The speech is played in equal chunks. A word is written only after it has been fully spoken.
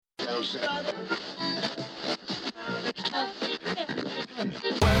Los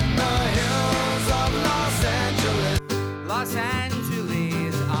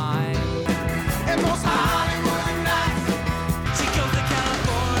Angeles, I'm and most Hollywood nights. She goes to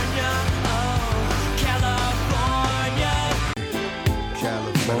California, oh, California.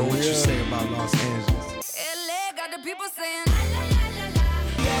 What you say about Los Angeles? LA got the people saying,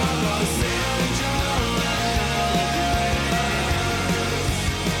 Los Angeles.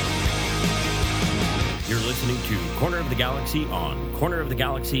 You're listening to Corner of the Galaxy on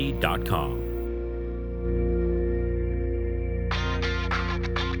cornerofthegalaxy.com.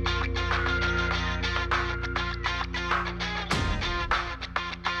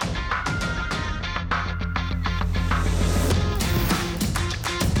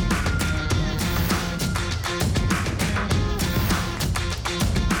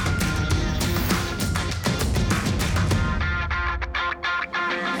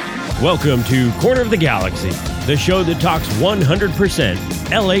 Welcome to Corner of the Galaxy, the show that talks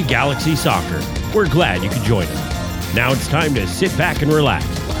 100% LA Galaxy soccer. We're glad you could join us. Now it's time to sit back and relax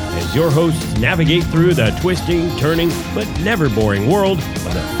as your hosts navigate through the twisting, turning, but never boring world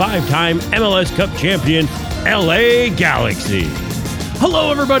of the five-time MLS Cup champion, LA Galaxy.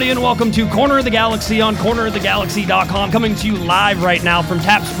 Hello, everybody, and welcome to Corner of the Galaxy on cornerofthegalaxy.com, coming to you live right now from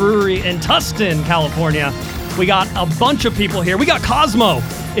Taps Brewery in Tustin, California. We got a bunch of people here. We got Cosmo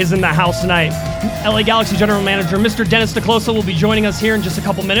is in the house tonight. LA Galaxy General Manager Mr. Dennis DeClosa will be joining us here in just a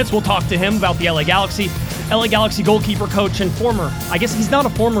couple minutes. We'll talk to him about the LA Galaxy goalkeeper coach and former, I guess he's not a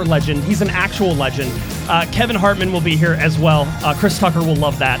former legend, he's an actual legend. Kevin Hartman will be here as well. Chris Tucker will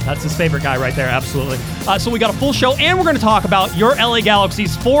love that. That's his favorite guy right there, absolutely. So we got a full show, and we're going to talk about your LA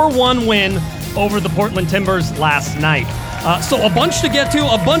Galaxy's 4-1 win over the Portland Timbers last night. So a bunch to get to,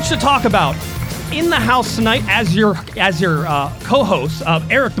 a bunch to talk about. In the house tonight, as your co-host,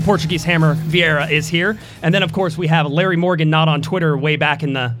 Eric the Portuguese Hammer Vieira is here, and then of course we have Larry Morgan, not on Twitter, way back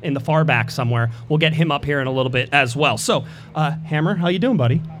in the far back somewhere. We'll get him up here in a little bit as well. So, Hammer, how you doing,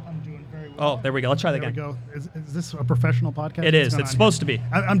 buddy? I'm doing very well. Oh, there we go. Let's try that again. There we go. Is this a professional podcast? It is. It's supposed to be.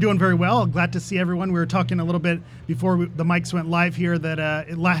 I'm doing very well. Glad to see everyone. We were talking a little bit before the mics went live here that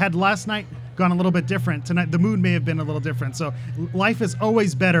it had last night gone a little bit different. Tonight, the mood may have been a little different. So life is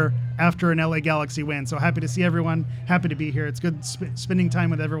always better after an LA Galaxy win. So happy to see everyone. Happy to be here. It's good spending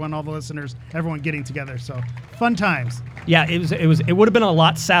time with everyone, all the listeners, everyone getting together. So fun times. Yeah, it would have been a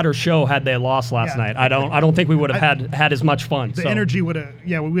lot sadder show had they lost last night. I don't think we would have had as much fun. The energy would have.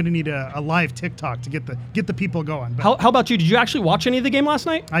 Yeah, we would have needed a live TikTok to get the people going. But how about you? Did you actually watch any of the game last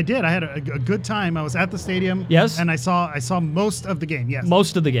night? I did. I had a good time. I was at the stadium. Yes. And I saw most of the game. Yes.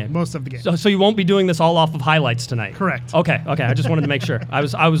 Most of the game. Most of the game. So you won't be doing this all off of highlights tonight. Correct. Okay. I just wanted to make sure. I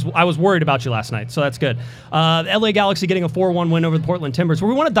was worried about you last night, so that's good. The LA Galaxy getting a 4-1 win over the Portland Timbers.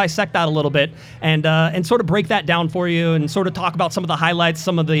 We want to dissect that a little bit and sort of break that down for you and sort of talk about some of the highlights,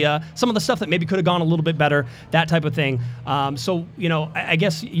 some of the stuff that maybe could have gone a little bit better, that type of thing. So I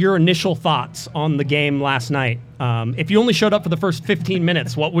guess your initial thoughts on the game last night. If you only showed up for the first 15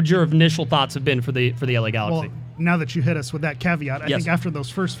 minutes, what would your initial thoughts have been for the LA Galaxy? Well, now that you hit us with that caveat, I Yes. think after those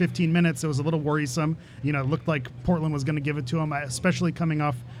first 15 minutes, it was a little worrisome. It looked like Portland was going to give it to them, especially coming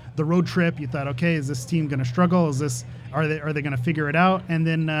off the road trip. You thought, okay, is this team going to struggle? Are they going to figure it out? And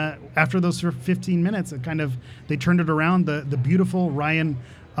then after those 15 minutes, they turned it around. The beautiful Ryan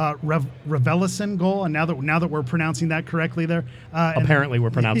Raveloson goal, and now that we're pronouncing that correctly there. Apparently we're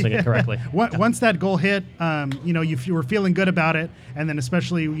pronouncing it correctly. Once that goal hit, you were feeling good about it, and then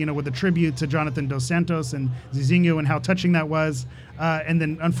especially with the tribute to Jonathan Dos Santos and Zizinho and how touching that was, and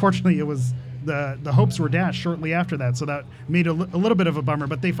then unfortunately it was the hopes were dashed shortly after that, so that made a little bit of a bummer,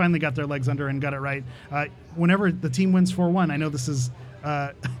 but they finally got their legs under and got it right. Whenever the team wins 4-1, I know this is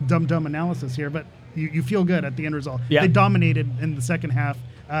dumb analysis here, but you feel good at the end result. Yeah. They dominated in the second half.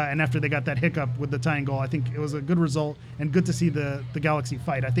 And after they got that hiccup with the tying goal, I think it was a good result and good to see the Galaxy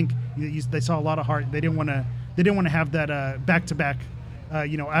fight. I think they saw a lot of heart. They didn't want to have that back-to-back.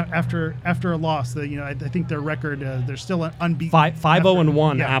 After a loss, I think their record they're still unbeaten.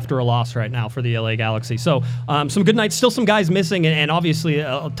 5-0-1 after a loss right now for the LA Galaxy. So some good nights, still some guys missing, and obviously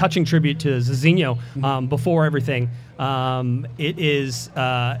a touching tribute to Zizinho before everything. It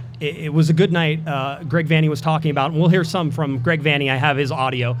was a good night. Greg Vanney was talking about, and we'll hear some from Greg Vanney. I have his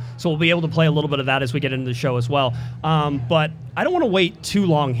audio, so we'll be able to play a little bit of that as we get into the show as well. But I don't want to wait too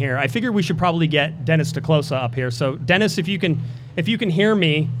long here. I figured we should probably get Dennis DeClosa up here. So Dennis, if you can hear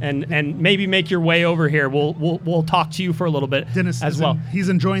me and maybe make your way over here, we'll talk to you for a little bit. Dennis as well. He's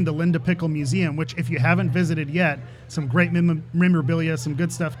enjoying the Linda Pickle Museum, which if you haven't visited yet, some great memorabilia, some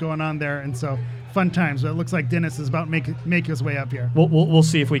good stuff going on there, and so fun times. But it looks like Dennis is about to make his way up here. We'll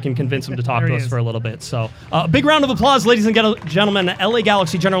see if we can convince him to talk There to he us is. for a little bit. So, big round of applause, ladies and gentlemen. LA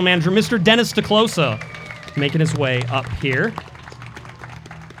Galaxy General Manager, Mr. Dennis DeClosa, making his way up here.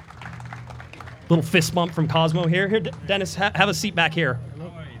 Little fist bump from Cosmo here. Here, Dennis, have a seat back here.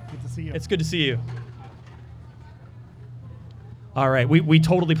 Good to see you. It's good to see you. All right, we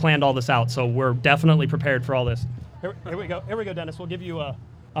totally planned all this out, so we're definitely prepared for all this. Here we go. Here we go, Dennis. We'll give you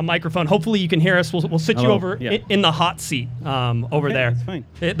a microphone. Hopefully you can hear us. We'll sit you Hello. over Yeah. in the hot seat over Okay, there. that's fine.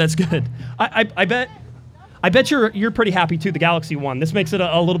 That's good. I bet you're pretty happy too. The Galaxy won. This makes it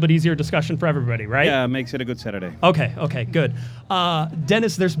a little bit easier discussion for everybody, right? Yeah, makes it a good Saturday. Okay, good.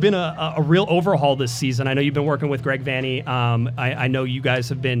 Dennis, there's been a real overhaul this season. I know you've been working with Greg Vanney. I know you guys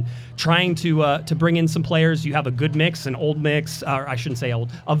have been trying to bring in some players. You have a good mix, an old mix, or I shouldn't say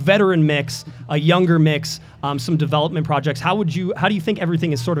old, a veteran mix, a younger mix, some development projects. How do you think everything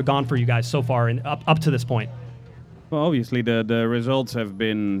has sort of gone for you guys so far and up to this point? Well, obviously the results have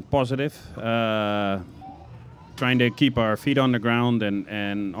been positive. Trying to keep our feet on the ground,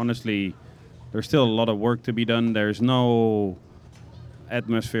 and honestly, there's still a lot of work to be done. There's no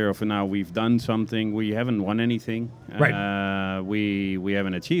atmosphere of now we've done something. We haven't won anything. Right. We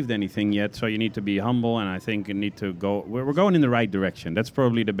haven't achieved anything yet. So you need to be humble, and I think you need to go. We're going in the right direction. That's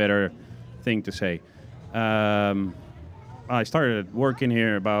probably the better thing to say. I started working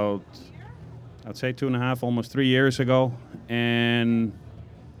here about, I'd say 2.5, almost 3 years ago, and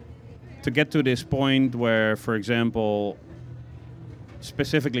to get to this point where, for example,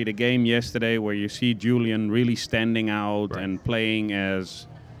 specifically the game yesterday, where you see Julian really standing out and playing as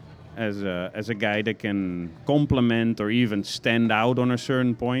a guy that can complement or even stand out on a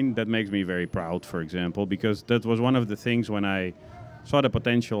certain point, that makes me very proud, for example, because that was one of the things when I saw the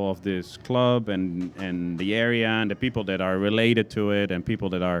potential of this club and the area and the people that are related to it and people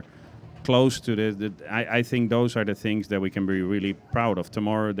that are close to this. I think those are the things that we can be really proud of.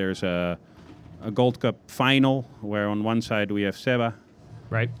 Tomorrow there's a Gold Cup final where on one side we have Seba,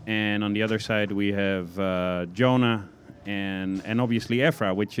 Right. and on the other side we have Jonah and obviously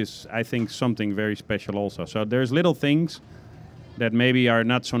Efra, which is, I think, something very special also. So there's little things that maybe are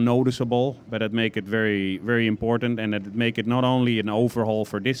not so noticeable, but that make it very, very important, and that make it not only an overhaul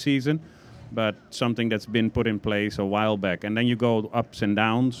for this season, but something that's been put in place a while back. And then you go ups and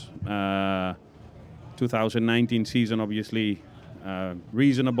downs. 2019 season, obviously,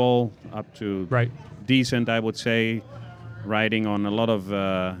 reasonable up to Right. decent, I would say, riding on a lot of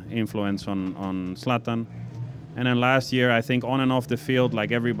influence on Zlatan. And then last year, I think on and off the field,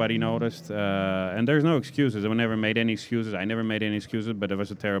 like everybody noticed, and there's no excuses. I never made any excuses. I never made any excuses, but it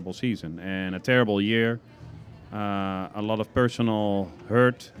was a terrible season and a terrible year. A lot of personal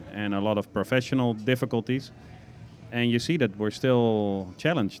hurt and a lot of professional difficulties. And you see that we're still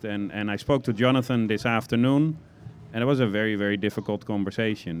challenged. And I spoke to Jonathan this afternoon, and it was a very, very difficult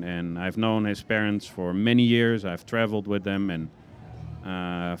conversation. And I've known his parents for many years. I've traveled with them. And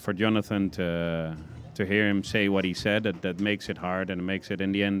for Jonathan to hear him say what he said, that makes it hard, and it makes it,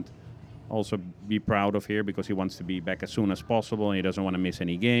 in the end, also be proud of here, because he wants to be back as soon as possible, and he doesn't want to miss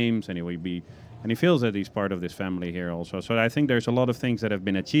any games, and he feels that he's part of this family here also. So I think there's a lot of things that have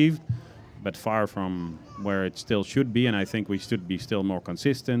been achieved, but far from where it still should be, and I think we should be still more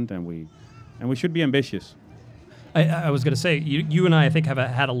consistent, and we should be ambitious. I was going to say, you and I think, have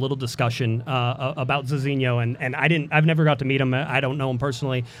had a little discussion about Zizinho, and I've never got to meet him. I don't know him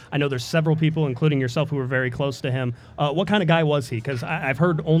personally. I know there's several people, including yourself, who were very close to him. What kind of guy was he? Because I've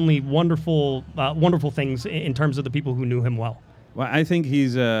heard only wonderful things in terms of the people who knew him well. Well, I think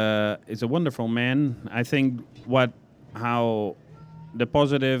he's a wonderful man. I think how the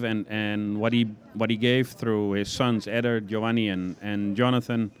positive and what he gave through his sons, Eder, Giovanni, and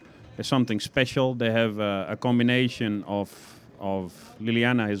Jonathan, is something special. They have a combination of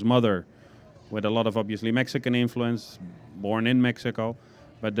Liliana, his mother, with a lot of obviously Mexican influence, born in Mexico,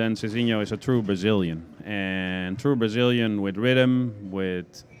 but then Zizinho is a true Brazilian, and true Brazilian with rhythm,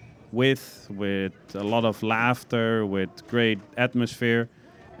 with a lot of laughter, with great atmosphere,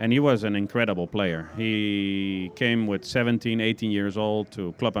 and he was an incredible player. He came with 17, 18 years old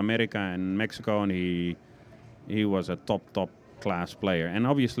to Club America in Mexico, and he was a top class player. And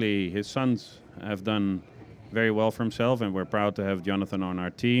obviously his sons have done very well for himself, and we're proud to have Jonathan on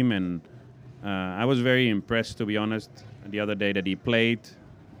our team. And I was very impressed, to be honest, the other day that he played.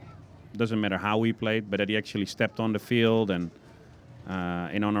 Doesn't matter how he played, but that he actually stepped on the field and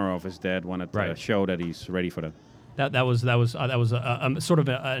in honor of his dad wanted to show that he's ready for that. That was a sort of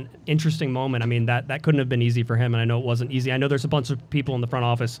an interesting moment. I mean, that couldn't have been easy for him, and I know it wasn't easy. I know there's a bunch of people in the front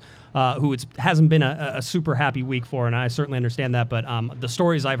office who it hasn't been a super happy week for, and I certainly understand that. But the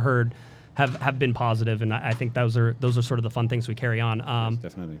stories I've heard have been positive, and I think those are sort of the fun things we carry on.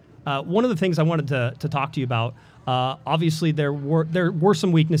 Definitely. One of the things I wanted to talk to you about, obviously there were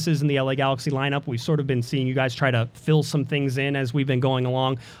some weaknesses in the LA Galaxy lineup. We've sort of been seeing you guys try to fill some things in as we've been going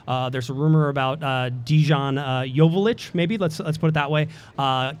along. There's a rumor about Dejan Joveljic, maybe let's put it that way.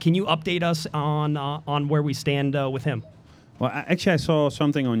 Can you update us on where we stand with him? Well, actually, I saw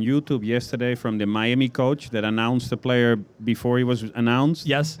something on YouTube yesterday from the Miami coach that announced the player before he was announced.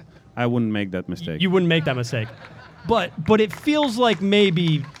 Yes. I wouldn't make that mistake. You wouldn't make that mistake. But it feels like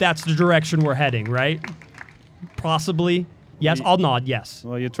maybe that's the direction we're heading, right? Possibly. Yes, I'll nod, yes.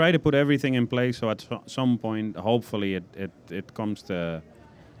 Well, you try to put everything in place, so at some point, hopefully, it comes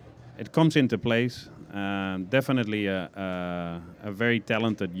into place. Definitely a very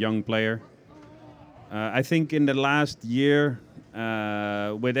talented young player. I think in the last year,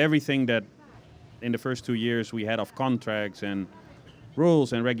 with everything that in the first 2 years we had of contracts and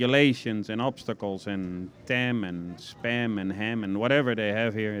rules and regulations and obstacles and TAM and spam and ham and whatever they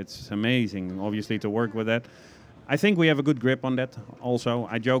have here, it's amazing, obviously, to work with that. I think we have a good grip on that also.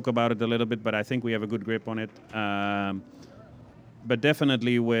 I joke about it a little bit, but I think we have a good grip on it. But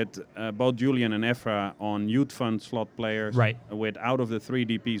definitely with both Julian and Efra on youth fund slot players, right? With out of the 3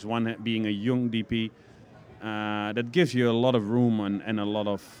 DPs, one being a young DP, that gives you a lot of room and a lot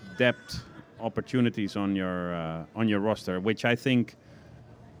of depth opportunities on your roster, which I think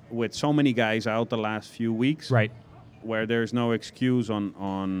with so many guys out the last few weeks, right, where there's no excuse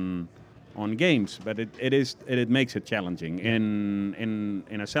on games, but it makes it challenging.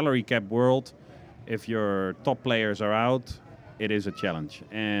 In a salary cap world, if your top players are out, it is a challenge,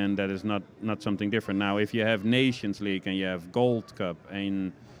 and that is not something different. Now, if you have Nations League and you have Gold Cup,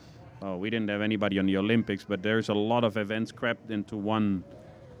 and we didn't have anybody on the Olympics, but there's a lot of events crept into one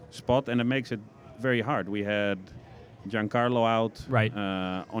spot, and it makes it very hard. We had Giancarlo out, right?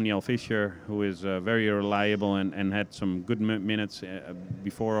 Oniel Fischer, who is very reliable and had some good minutes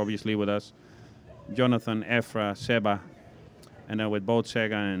before, obviously, with us. Jonathan, Efra, Seba, and with both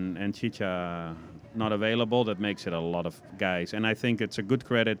Sega and Chicha not available, that makes it a lot of guys. And I think it's a good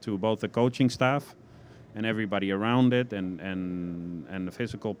credit to both the coaching staff and everybody around it, and the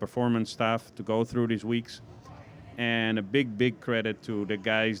physical performance staff to go through these weeks. And a big credit to the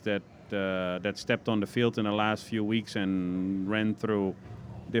guys that stepped on the field in the last few weeks and ran through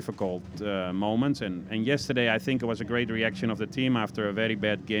difficult moments. And yesterday, I think it was a great reaction of the team after a very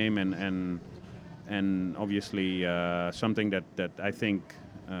bad game, and obviously something that I think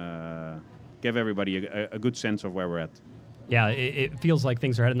gave everybody a good sense of where we're at. Yeah, it feels like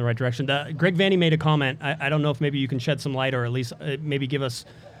things are headed in the right direction. Greg Vanney made a comment. I don't know if maybe you can shed some light or at least maybe give us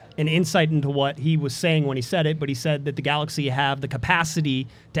an insight into what he was saying when he said it, but he said that the Galaxy have the capacity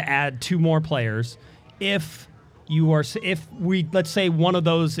to add 2 more players if we, let's say one of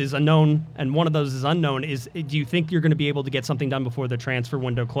those is unknown and one of those is unknown, do you think you're going to be able to get something done before the transfer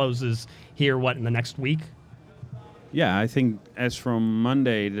window closes here, in the next week? Yeah, I think as from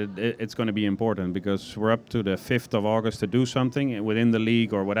Monday, it's going to be important because we're up to the 5th of August to do something within the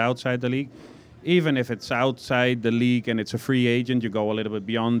league or outside the league. Even if it's outside the league and it's a free agent, you go a little bit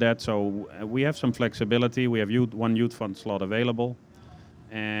beyond that. So we have some flexibility. We have one youth fund slot available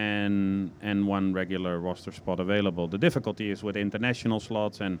and one regular roster spot available. The difficulty is with international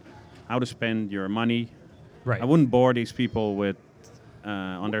slots and how to spend your money. Right. I wouldn't bore these people with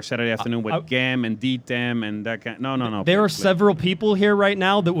on their Saturday afternoon with GAM and DTAM and that kind. No. There are several people here right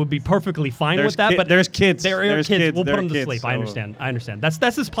now that would be perfectly fine with that, but there's kids. There's kids. We'll put them to sleep. So I understand. That's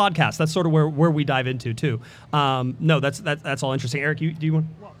this podcast. That's sort of where we dive into too. No, that's all interesting. Eric, do you want?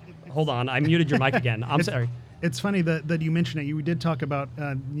 Hold on, I muted your mic again. I'm sorry. It's funny that you mentioned it. You did talk about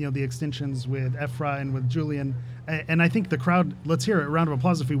the extensions with Efra and with Julian, and I think the crowd. Let's hear a round of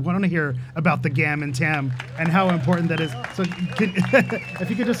applause if we want to hear about the GAM and TAM and how important that is. So, if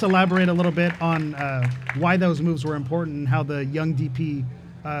you could just elaborate a little bit on why those moves were important and how the young DP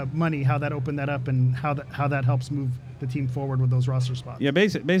money, how that opened that up, and how that helps move the team forward with those roster spots. Yeah,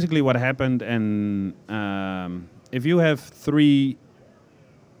 basically what happened, and if you have 3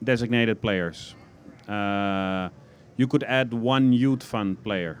 designated players. You could add 1 youth fund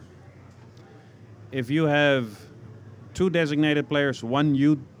player. If you have 2 designated players, 1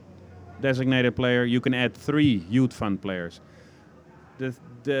 youth designated player, you can add 3 youth fund players.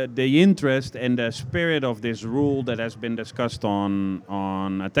 The interest and the spirit of this rule that has been discussed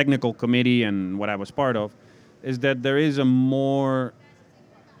on a technical committee and what I was part of is that there's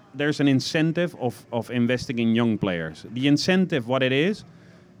an incentive of investing in young players. The incentive, what it is,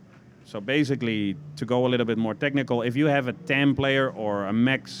 so basically, to go a little bit more technical, if you have a TAM player or a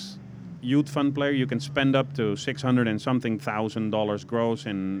max youth fund player, you can spend up to $600 and something thousand gross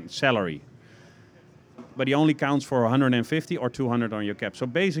in salary. But he only counts for 150 or 200 on your cap. So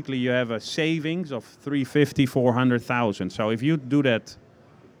basically, you have a savings of 350, 400,000. So if you do that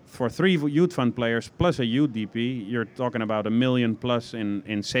for 3 youth fund players plus a youth DP, you're talking about $1 million plus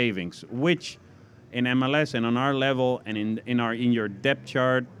in savings, which in MLS and on our level and in your depth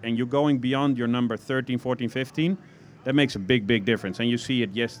chart, and you're going beyond your number 13, 14, 15, that makes a big difference. And you see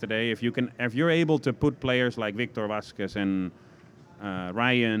it yesterday. If you're able to put players like Victor Vasquez and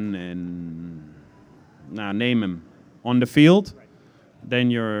Ryan and name him on the field, then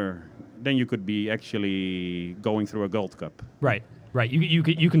you could be actually going through a Gold Cup. Right.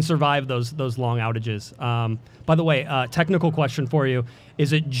 You can survive those long outages. By the way, technical question for you: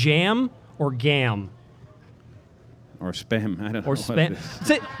 is it jam or gam? Or spam, I don't know. Or spam.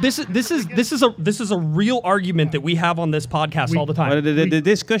 This is a real argument that we have on this podcast all the time. But the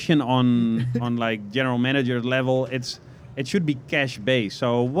discussion on like general manager level, it should be cash based.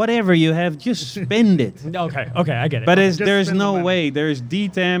 So whatever you have, just spend it. Okay, I get it. But there's no way. There's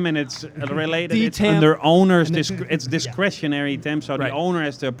DTEM and it's related. It's under owner's it's discretionary TEM, so the owner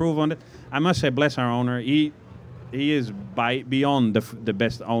has to approve on it. I must say, bless our owner. He is beyond the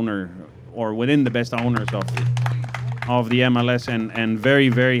best owner, or within the best owners of the MLS, and very,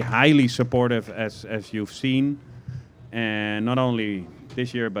 very highly supportive as you've seen, and not only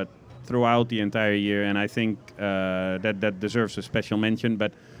this year but throughout the entire year. And I think that deserves a special mention.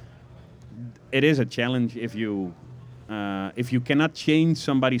 But it is a challenge if you cannot change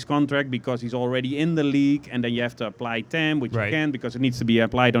somebody's contract because he's already in the league, and then you have to apply TEM, which you can't because it needs to be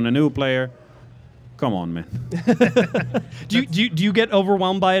applied on a new player. Come on, man. do you get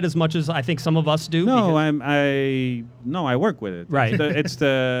overwhelmed by it as much as I think some of us do? No, I work with it. Right. It's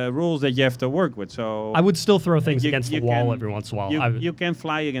the rules that you have to work with. So I would still throw things against the wall every once in a while. You can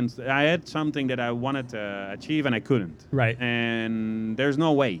fly against. I had something that I wanted to achieve and I couldn't. Right. And there's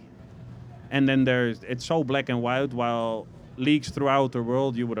no way. And then it's so black and white. While leagues throughout the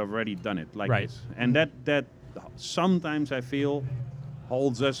world, you would have already done it like this. And that sometimes I feel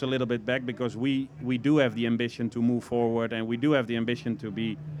holds us a little bit back, because we do have the ambition to move forward, and we do have the ambition to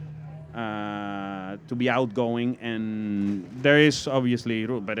be outgoing, and there is obviously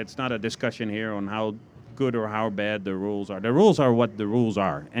rule, but it's not a discussion here on how good or how bad the rules are. The rules are what the rules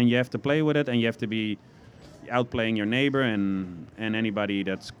are, and you have to play with it, and you have to be outplaying your neighbor and anybody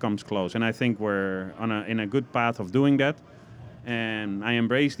that comes close. And I think we're in a good path of doing that. And I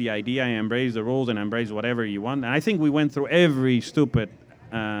embrace the idea, I embrace the rules, and I embrace whatever you want. And I think we went through every stupid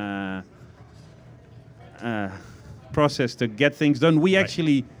process to get things done. We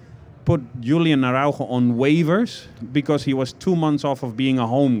actually put Julian Araujo on waivers because he was 2 months off of being a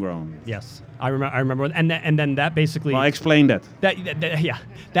homegrown. Yes, I remember, and then that basically. Well, explain that.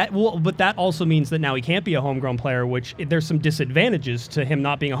 But that also means that now he can't be a homegrown player, which there's some disadvantages to him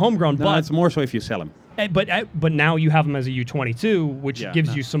not being a homegrown. No, it's more so if you sell him. But now you have him as a U22, which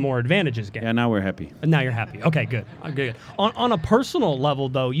gives you some more advantages. Again. Yeah, now we're happy. And now you're happy. Okay, good. On a personal level,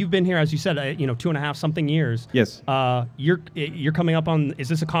 though, you've been here, as you said, 2.5 something years. Yes. You're coming up on. Is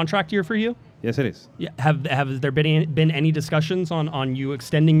this a contract year for you? Yes, it is. Yeah. Have there been any discussions on you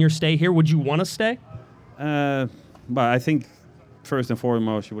extending your stay here? Would you want to stay? But I think first and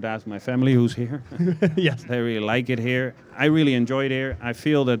foremost, you would ask my family who's here. Yes. They really like it here. I really enjoy it here. I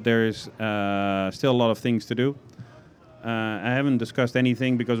feel that there's still a lot of things to do. I haven't discussed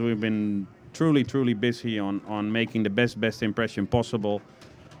anything because we've been truly busy on making the best impression possible.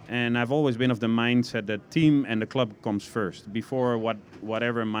 And I've always been of the mindset that team and the club comes first before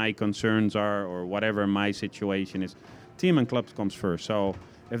whatever my concerns are or whatever my situation is. Team and club comes first. So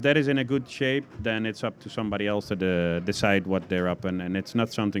if that is in a good shape, then it's up to somebody else to decide what they're up, and it's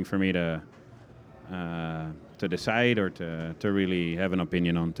not something for me to decide or to really have an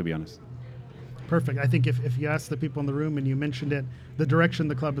opinion on, to be honest. Perfect. I think if you ask the people in the room and you mentioned it, the direction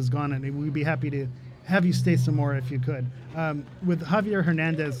the club has gone, and we'd be happy to have you stay some more if you could. With Javier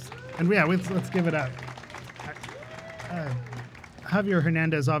Hernandez, and let's give it up. Javier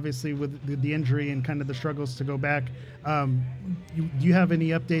Hernandez, obviously, with the injury and kind of the struggles to go back. Do you have any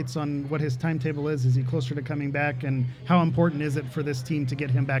updates on what his timetable is? Is he closer to coming back? And how important is it for this team to get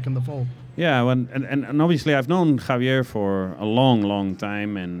him back in the fold? Yeah, and obviously I've known Javier for a long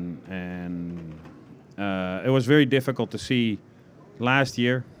time, and it was very difficult to see last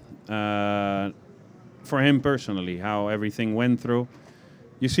year for him personally how everything went through.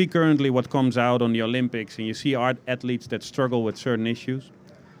 You see currently what comes out on the Olympics, and you see athletes that struggle with certain issues.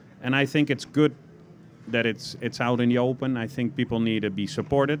 And I think it's good that it's out in the open. I think people need to be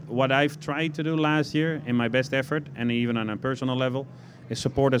supported. What I've tried to do last year in my best effort, and even on a personal level, his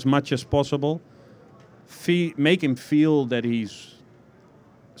support as much as possible. Make him feel that he's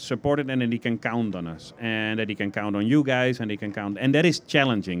supported and that he can count on us, and that he can count on you guys, and he can count. And that is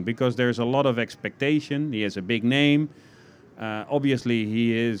challenging because there's a lot of expectation. He has a big name. Obviously,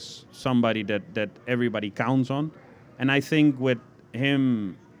 he is somebody that everybody counts on. And I think with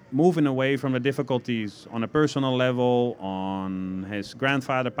him moving away from the difficulties on a personal level, on his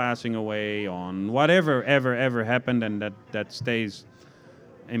grandfather passing away, on whatever ever happened, and that stays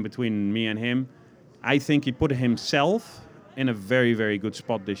in between me and him, I think he put himself in a very, very good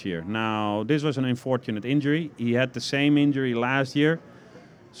spot this year. Now, this was an unfortunate injury. He had the same injury last year.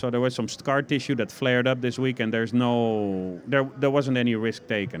 So there was some scar tissue that flared up this week, and there wasn't any risk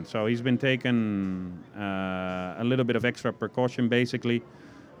taken. So he's been taking a little bit of extra precaution, basically,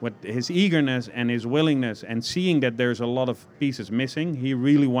 with his eagerness and his willingness, and seeing that there's a lot of pieces missing. He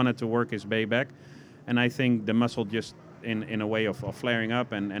really wanted to work his way back, and I think the muscle just in a way of flaring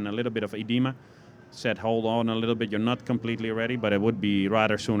up and a little bit of edema said, hold on a little bit, you're not completely ready, but it would be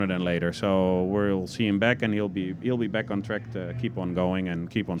rather sooner than later. So we'll see him back, and he'll be back on track to keep on going and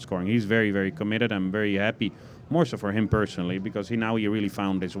keep on scoring. He's very, very committed. I'm very happy, more so for him personally, because he really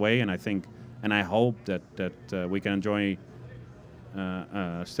found his way, and I think, and I hope that we can enjoy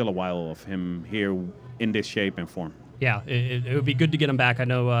still a while of him here in this shape and form. Yeah, it would be good to get him back. I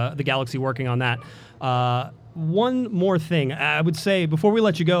know the Galaxy working on that. One more thing, I would say before we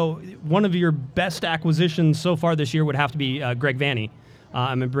let you go, one of your best acquisitions so far this year would have to be Greg Vanney.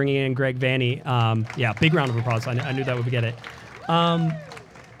 I'm bringing in Greg Vanney. Big round of applause. I knew that would get it.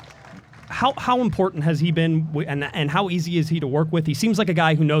 How important has he been, and how easy is he to work with? He seems like a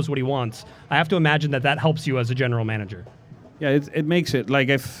guy who knows what he wants. I have to imagine that helps you as a general manager. Yeah, it makes it like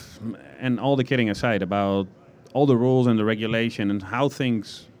and all the kidding aside about all the rules and the regulation and how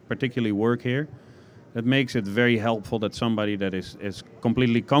things particularly work here, that makes it very helpful that somebody that is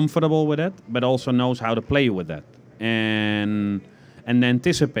completely comfortable with it, but also knows how to play with that and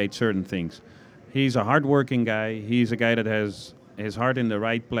anticipate certain things. He's a hardworking guy. He's a guy that has his heart in the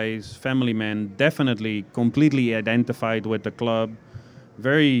right place, family man, definitely completely identified with the club,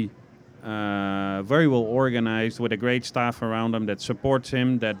 very well organized, with a great staff around him that supports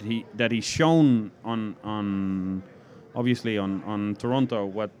him, that he's shown on obviously on Toronto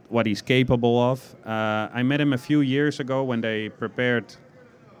what he's capable of. I met him a few years ago when they prepared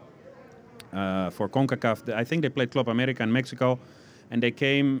for CONCACAF. I think they played Club America in Mexico, and they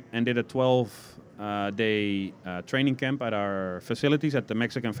came and did a 12-day training camp at our facilities at the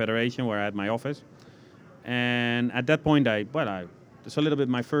Mexican Federation, where I had my office. And at that point, it's a little bit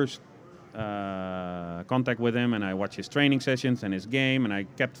my first contact with him, and I watched his training sessions and his game, and I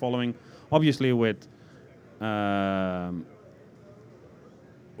kept following, obviously with an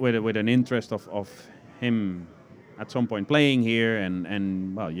interest of him at some point playing here,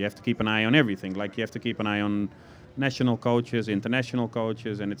 and well, you have to keep an eye on everything. Like you have to keep an eye on national coaches, international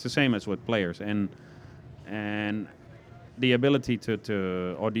coaches, and it's the same as with players. And the ability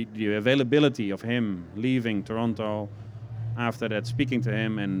or the availability of him leaving Toronto after that, speaking to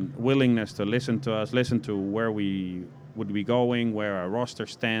him, and willingness to listen to us, listen to where we would be going, where our roster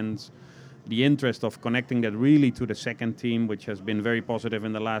stands, the interest of connecting that really to the second team, which has been very positive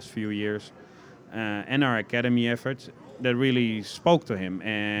in the last few years, and our academy efforts, that really spoke to him.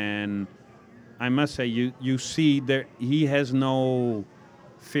 And I must say, you see there, he has no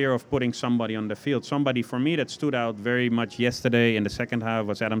fear of putting somebody on the field. Somebody for me that stood out very much yesterday in the second half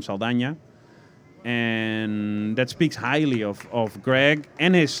was Adam Saldana. And that speaks highly of Greg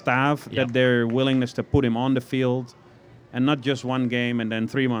and his staff, that their willingness to put him on the field, and not just one game and then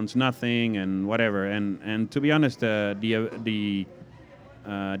 3 months nothing and whatever. And to be honest, the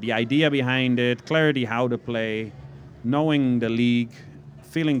idea behind it, clarity how to play, knowing the league,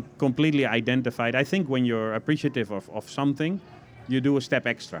 feeling completely identified. I think when you're appreciative of something, you do a step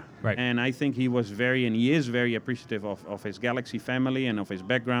extra. Right. And I think he is very appreciative of his Galaxy family and of his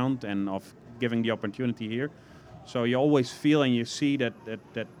background and of giving the opportunity here. So you always feel and you see that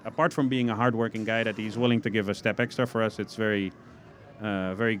apart from being a hardworking guy, that he's willing to give a step extra for us. It's very,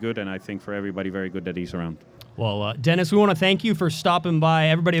 very good, and I think for everybody, very good that he's around. Well, Dennis, we want to thank you for stopping by.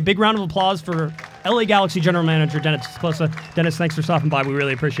 Everybody, a big round of applause for LA Galaxy General Manager Dennis Te-Kloese. Dennis, thanks for stopping by. We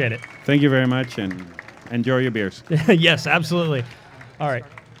really appreciate it. Thank you very much, and enjoy your beers. Yes, absolutely. All right.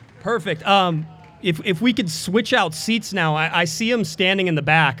 Perfect. If we could switch out seats now, I see him standing in the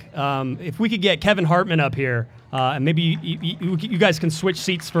back. If we could get Kevin Hartman up here, and maybe you guys can switch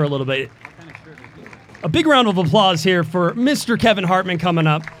seats for a little bit. A big round of applause here for Mr. Kevin Hartman coming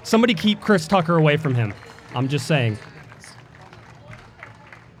up. Somebody keep Chris Tucker away from him. I'm just saying.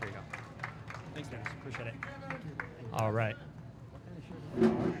 There you go. Thanks, Dennis. Appreciate it. All right.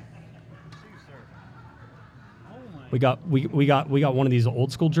 We got one of these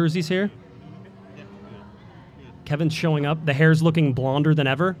old school jerseys here. Kevin's showing up. The hair's looking blonder than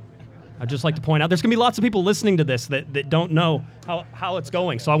ever. I'd just like to point out there's going to be lots of people listening to this that don't know how it's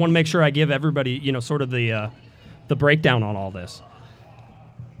going. So I want to make sure I give everybody, sort of the breakdown on all this.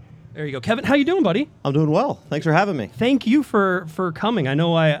 There you go. Kevin, how you doing, buddy? I'm doing well. Thanks for having me. Thank you for coming. I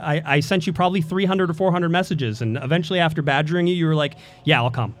know I sent you probably 300 or 400 messages, and eventually after badgering you were like, yeah,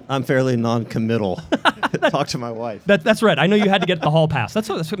 I'll come. I'm fairly non-committal. Talk to my wife. That's right. I know you had to get the hall pass.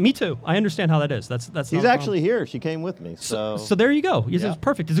 That's me too. I understand how that is. That's She's actually here. She came with me. So there you go. Yeah. It's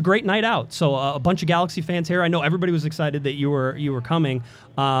perfect. It's a great night out. So a bunch of Galaxy fans here. I know everybody was excited that you were coming.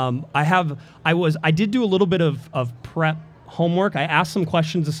 I did do a little bit of prep homework. I asked some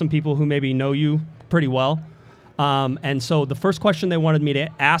questions to some people who maybe know you pretty well. And so the first question they wanted me to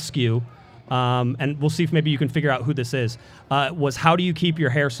ask you, and we'll see if maybe you can figure out who this is, was how do you keep your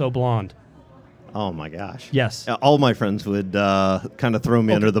hair so blonde? Oh my gosh. Yes. All my friends would kind of throw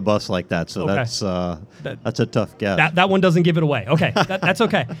me under the bus like that. So Okay. that's a tough guess. That one doesn't give it away. Okay. That's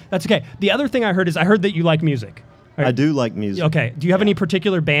okay. That's okay. The other thing I heard that you like music. I do like music. Okay. Do you have any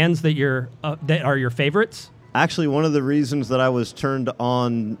particular bands that that are your favorites? Actually, one of the reasons that I was turned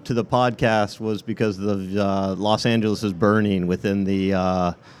on to the podcast was because of Los Angeles is Burning within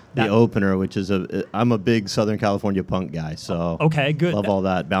the opener, which is I'm a big Southern California punk guy, so okay, good. Love all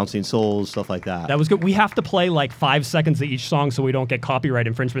that, Bouncing Souls, stuff like that. That was good. We have to play like 5 seconds of each song so we don't get copyright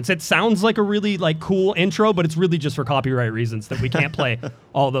infringements. It sounds like a really cool intro, but it's really just for copyright reasons that we can't play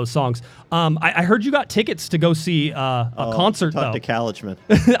all those songs. I heard you got tickets to go see a concert. Talk to Kalichman.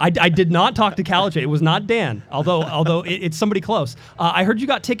 I did not talk to Kalichman. It was not Dan, although it's somebody close. I heard you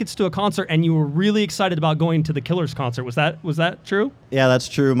got tickets to a concert and you were really excited about going to the Killers concert. Was that true? Yeah, that's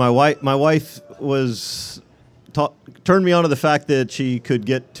true. My wife was turned me on to the fact that she could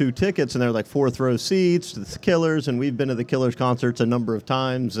get 2 tickets, and they're like 4th row seats to the Killers, and we've been to the Killers concerts a number of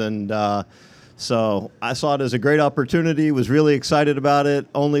times, and so I saw it as a great opportunity, was really excited about it,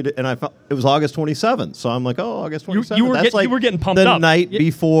 it was August 27th, so I'm like, August 27th. You were getting pumped the up. night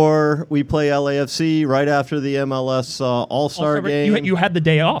before we play LAFC, right after the MLS All-Star game. You had the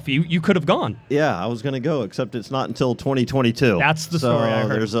day off. You could have gone. Yeah, I was going to go, except it's not until 2022. That's the story I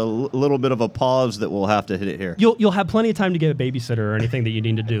heard. There's a little bit of a pause that we'll have to hit it here. You'll have plenty of time to get a babysitter or anything that you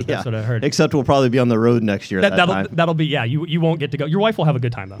need to do. That's what I heard. Except we'll probably be on the road next year. That'll be you won't get to go. Your wife will have a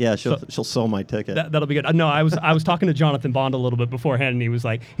good time though. Yeah, she'll sell my ticket. That'll be good. No, I was talking to Jonathan Bond a little bit beforehand, and he was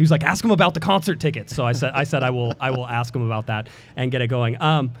like, ask him about the concert tickets. So I said I will ask him about that and get it going.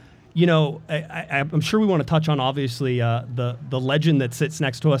 I'm sure we want to touch on obviously the legend that sits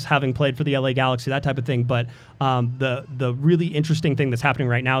next to us, having played for the LA Galaxy, that type of thing. But the really interesting thing that's happening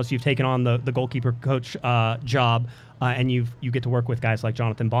right now is you've taken on the goalkeeper coach job, and you get to work with guys like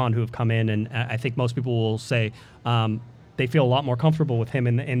Jonathan Bond who have come in, and I think most people will say they feel a lot more comfortable with him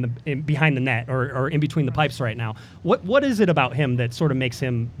in behind the net or in between the pipes right now. What is it about him that sort of makes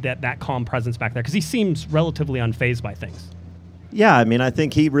him that calm presence back there? Because he seems relatively unfazed by things. Yeah, I mean, I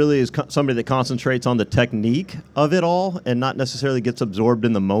think he really is somebody that concentrates on the technique of it all and not necessarily gets absorbed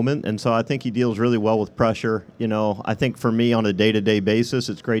in the moment. And so I think he deals really well with pressure. I think for me on a day-to-day basis,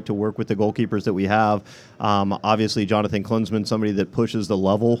 it's great to work with the goalkeepers that we have. Obviously, Jonathan Klinsmann, somebody that pushes the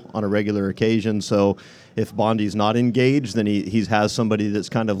level on a regular occasion. So if Bondi's not engaged, then he has somebody that's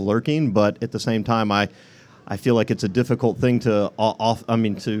kind of lurking. But at the same time, I feel like it's a difficult thing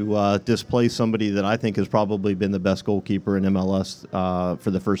to displace somebody that I think has probably been the best goalkeeper in MLS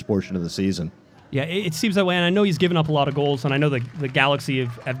for the first portion of the season. Yeah, it seems that way, and I know he's given up a lot of goals, and I know the Galaxy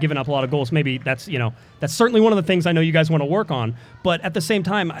have given up a lot of goals. Maybe that's certainly one of the things I know you guys want to work on. But at the same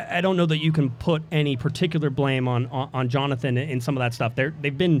time, I don't know that you can put any particular blame on Jonathan in some of that stuff.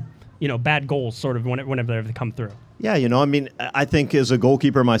 They've been bad goals sort of whenever they come through. Yeah, I think as a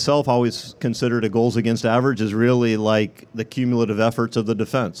goalkeeper myself, I always considered a goals against average is really like the cumulative efforts of the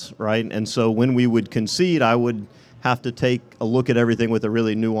defense, right? And so when we would concede, I would have to take a look at everything with a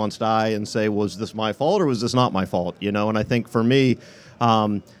really nuanced eye and say, was this my fault or was this not my fault? And I think for me,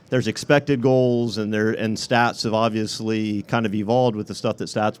 there's expected goals and stats have obviously kind of evolved with the stuff that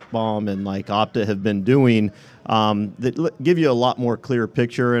StatsBomb and like Opta have been doing that give you a lot more clear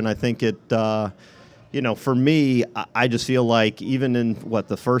picture. And I think it, for me, I just feel like even in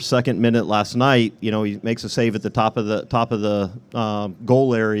the second minute last night, he makes a save at the top of the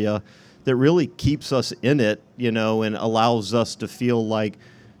goal area that really keeps us in it, and allows us to feel like,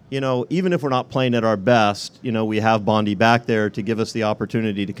 even if we're not playing at our best, we have Bondi back there to give us the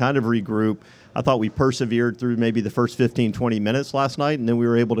opportunity to kind of regroup. I thought we persevered through maybe the first 15, 20 minutes last night, and then we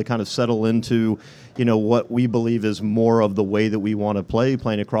were able to kind of settle into, what we believe is more of the way that we want to play,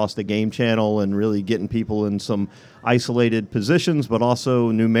 playing across the game channel and really getting people in some isolated positions, but also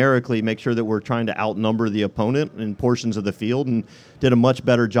numerically make sure that we're trying to outnumber the opponent in portions of the field, and did a much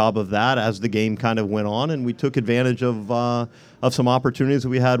better job of that as the game kind of went on. And we took advantage of some opportunities.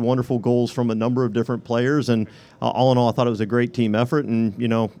 We had wonderful goals from a number of different players, and all in all, I thought it was a great team effort. And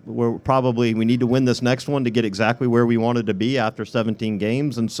we need to win this next one to get exactly where we wanted to be after 17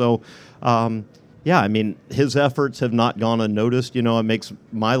 games. And so, his efforts have not gone unnoticed. It makes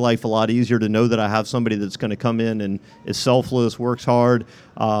my life a lot easier to know that I have somebody that's going to come in and is selfless, works hard,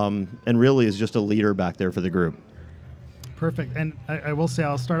 and really is just a leader back there for the group. Perfect. And I will say,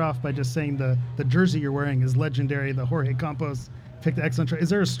 I'll start off by just saying the jersey you're wearing is legendary. The Jorge Campos picked the excellent. Is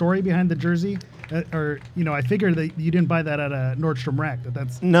there a story behind the jersey? I figured that you didn't buy that at a Nordstrom Rack.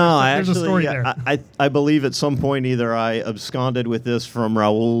 There's a story there. I believe at some point either I absconded with this from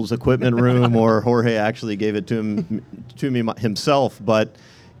Raul's equipment room or Jorge actually gave it to me himself. But,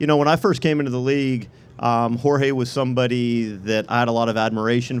 when I first came into the league, Jorge was somebody that I had a lot of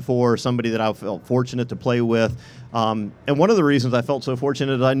admiration for, somebody that I felt fortunate to play with. And one of the reasons I felt so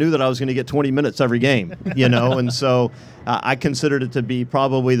fortunate is I knew that I was going to get 20 minutes every game, and so I considered it to be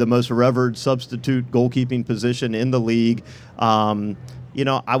probably the most revered substitute goalkeeping position in the league. I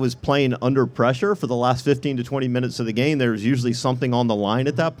was playing under pressure for the last 15 to 20 minutes of the game. There was usually something on the line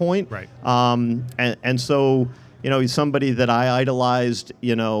at that point. Right. So he's somebody that I idolized,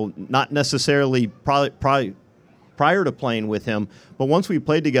 not necessarily probably prior to playing with him, but once we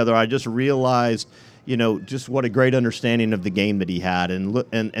played together, I just realized, just what a great understanding of the game that he had,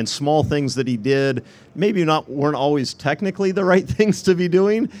 and small things that he did, maybe weren't always technically the right things to be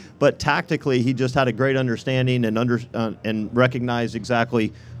doing, but tactically he just had a great understanding and recognized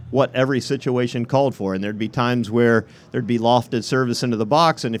exactly what every situation called for. And there'd be times where there'd be lofted service into the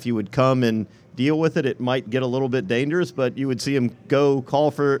box, and if you would come and deal with it, it might get a little bit dangerous, but you would see him go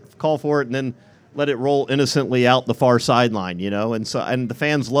call for it and then let it roll innocently out the far sideline, and the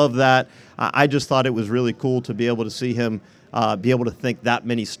fans love that. I just thought it was really cool to be able to see him be able to think that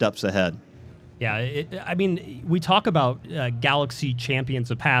many steps ahead. Yeah, we talk about Galaxy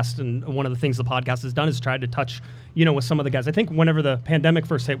champions of past, and one of the things the podcast has done is tried to touch, with some of the guys. I think whenever the pandemic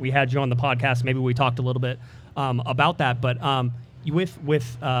first hit, we had you on the podcast. Maybe we talked a little bit about that, but with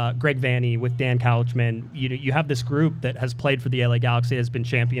Greg Vanney, with Dan Couchman, you have this group that has played for the LA Galaxy, has been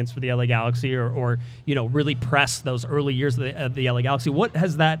champions for the LA Galaxy, or really pressed those early years of the LA Galaxy. What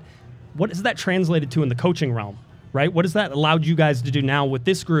has that translated to in the coaching realm, right? What has that allowed you guys to do now with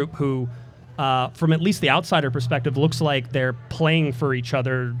this group who, from at least the outsider perspective, looks like they're playing for each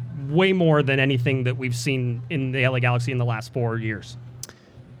other way more than anything that we've seen in the LA Galaxy in the last 4 years?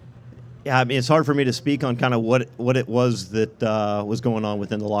 Yeah, it's hard for me to speak on kind of what it was that was going on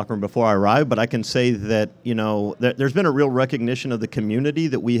within the locker room before I arrived, but I can say that, there's been a real recognition of the community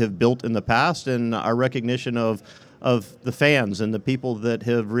that we have built in the past, and our recognition of the fans and the people that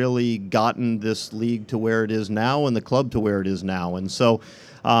have really gotten this league to where it is now and the club to where it is now. And so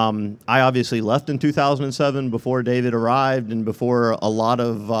I obviously left in 2007 before David arrived and before a lot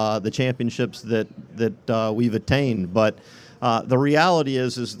of the championships that we've attained. But the reality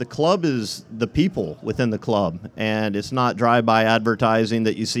is the club is the people within the club, and it's not drive-by advertising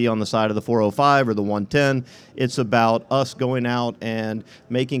that you see on the side of the 405 or the 110. It's about us going out and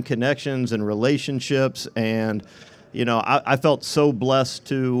making connections and relationships, and I felt so blessed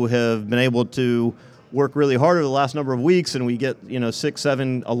to have been able to work really hard over the last number of weeks, and we get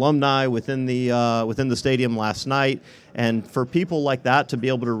 6-7 alumni within the stadium last night, and for people like that to be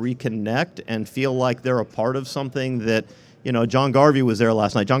able to reconnect and feel like they're a part of something that. John Garvey was there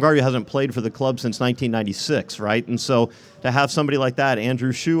last night. John Garvey hasn't played for the club since 1996, right? And so to have somebody like that,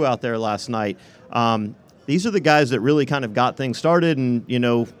 Andrew Shue out there last night, these are the guys that really kind of got things started. And,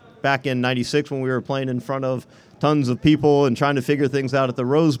 back in 96 when we were playing in front of tons of people and trying to figure things out at the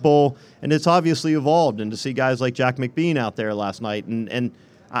Rose Bowl, and it's obviously evolved. And to see guys like Jack McBean out there last night, and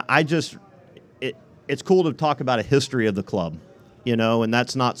it's cool to talk about a history of the club, and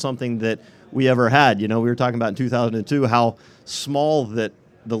that's not something that we ever had. We were talking about in 2002 how small that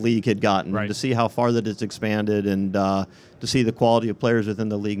the league had gotten. Right. To see how far that it's expanded, and to see the quality of players within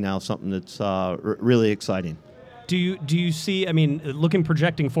the league now, something that's really exciting. Do you see?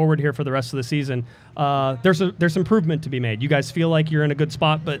 Projecting forward here for the rest of the season, there's improvement to be made. You guys feel like you're in a good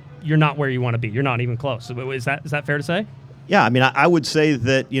spot, but you're not where you want to be. You're not even close. Is that fair to say? Yeah, I would say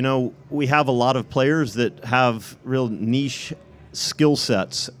that we have a lot of players that have real niche skill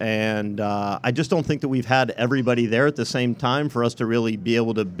sets, and I just don't think that we've had everybody there at the same time for us to really be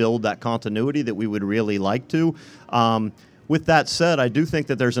able to build that continuity that we would really like to. With that said, I do think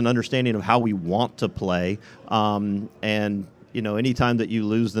that there's an understanding of how we want to play, and anytime that you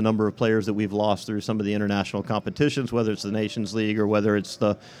lose the number of players that we've lost through some of the international competitions, whether it's the Nations League or whether it's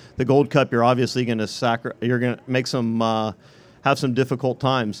the Gold Cup, you're obviously going to make some have some difficult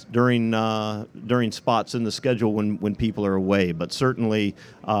times during spots in the schedule when people are away. But certainly,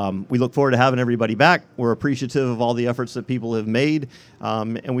 we look forward to having everybody back. We're appreciative of all the efforts that people have made,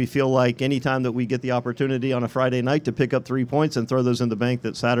 and we feel like anytime that we get the opportunity on a Friday night to pick up 3 points and throw those in the bank,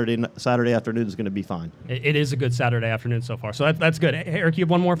 that Saturday afternoon is going to be fine. It is a good Saturday afternoon so far, so that's good. Hey, Eric, you have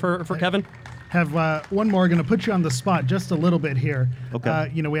one more for Kevin? Have one more. Going to put you on the spot just a little bit here.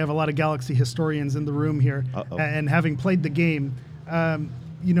 Okay. We have a lot of Galaxy historians in the room here, and having played the game, now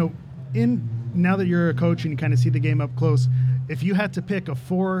that you're a coach and you kind of see the game up close, if you had to pick a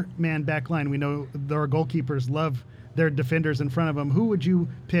 4-man back line, we know our goalkeepers love their defenders in front of them. Who would you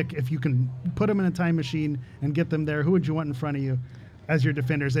pick if you can put them in a time machine and get them there? Who would you want in front of you as your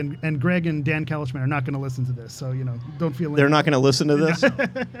defenders? And Greg and Dan Kalishman are not going to listen to this, so don't feel. They're not going to listen to this.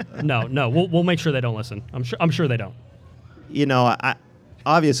 No, we'll make sure they don't listen. I'm sure they don't. I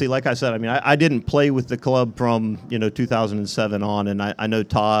obviously, like I said, I didn't play with the club from 2007 on, and I know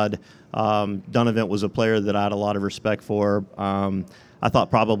Todd Dunavant was a player that I had a lot of respect for. I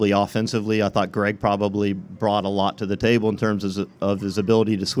thought probably offensively, I thought Greg probably brought a lot to the table in terms of his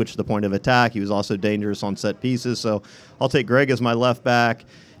ability to switch the point of attack. He was also dangerous on set pieces, so I'll take Greg as my left back.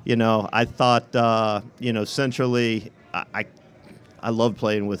 I thought, centrally, I love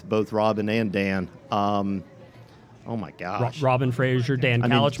playing with both Robin and Dan. Oh my gosh! Robin Fraser, Dan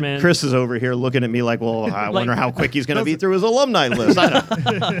Kalishman. Chris is over here looking at me like, well, I wonder how quick he's going to be through his alumni list.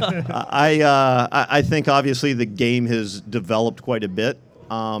 I think obviously the game has developed quite a bit.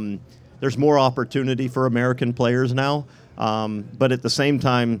 There's more opportunity for American players now, but at the same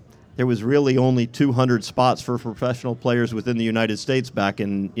time, there was really only 200 spots for professional players within the United States back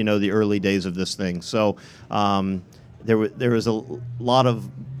in the early days of this thing. So there was a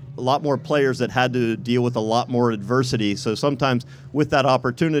lot more players that had to deal with a lot more adversity. So sometimes with that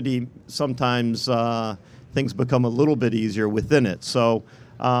opportunity, sometimes things become a little bit easier within it. So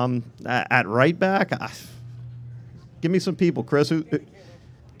at right back, give me some people, Chris.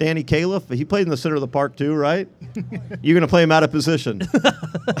 Danny Califf, he played in the center of the park too, right? You're going to play him out of position.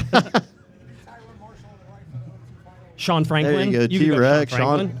 Sean Franklin. There you go, T-Rex,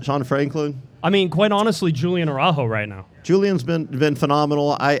 Sean Franklin. Quite honestly, Julian Araujo right now. Julian's been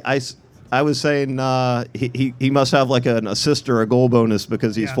phenomenal. I was saying he must have like an assist or a goal bonus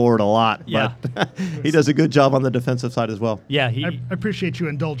because he's forward a lot. Yeah. But he does a good job on the defensive side as well. Yeah, I appreciate you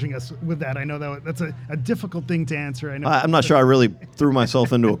indulging us with that. I know that's a difficult thing to answer. I know. I'm not sure I really threw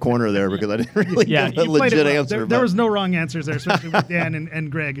myself into a corner there because I didn't really get a legit answer. There was no wrong answers there, especially with Dan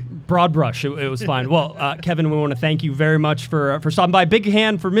and Greg. Broad brush, it was fine. Well, Kevin, we want to thank you very much for stopping by. Big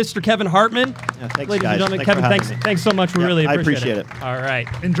hand for Mr. Kevin Hartman. Yeah, thanks, ladies guys. and gentlemen. Thanks Kevin, thanks so much. We really appreciate it. it. All right.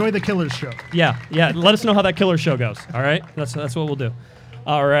 Enjoy the Killers show. Yeah. Let us know how that Killer show goes. All right, that's what we'll do.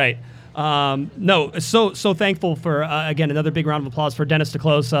 All right. So thankful for again another big round of applause for Dennis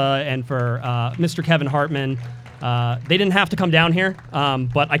DeClosa and for Mr. Kevin Hartman. They didn't have to come down here,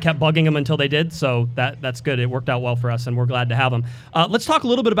 but I kept bugging them until they did. So that's good. It worked out well for us, and we're glad to have them. Let's talk a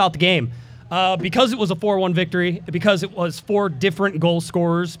little bit about the game. Because it was a 4-1 victory, because it was 4 different goal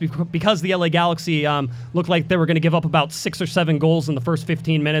scorers, because the LA Galaxy looked like they were going to give up about 6 or 7 goals in the first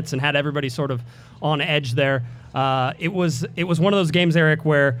 15 minutes and had everybody sort of on edge there. It was one of those games, Eric,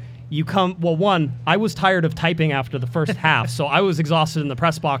 where I was tired of typing after the first half, so I was exhausted in the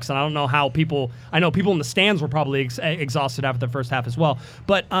press box, and I don't know how I know people in the stands were probably exhausted after the first half as well.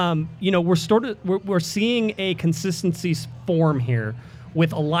 But we're seeing a consistency form here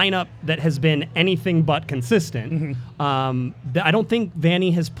with a lineup that has been anything but consistent. Mm-hmm. I don't think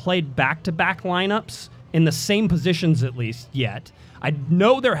Vanny has played back-to-back lineups in the same positions at least yet. I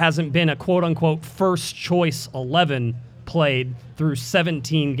know there hasn't been a quote-unquote first-choice 11 played through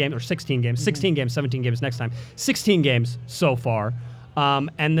 17 games, or 16 games, mm-hmm. 16 games, 17 games next time. 16 games so far.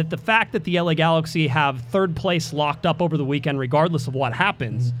 And that the fact that the LA Galaxy have third place locked up over the weekend regardless of what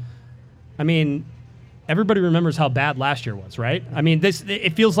happens, mm-hmm. Everybody remembers how bad last year was, right?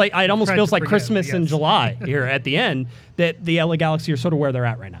 It almost feels like Christmas in July here at the end, that the LA Galaxy are sort of where they're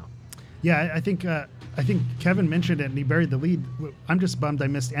at right now. Yeah, I think Kevin mentioned it and he buried the lead. I'm just bummed I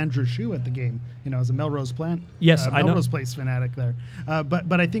missed Andrew Shue at the game, as a Melrose plant. Yes, I know. Melrose Place fanatic there.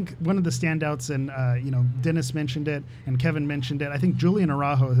 But I think one of the standouts, and Dennis mentioned it and Kevin mentioned it, I think Julian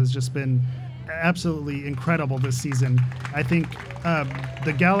Araujo has just been absolutely incredible this season. I think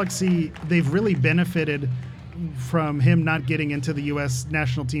the Galaxy, they've really benefited from him not getting into the U.S.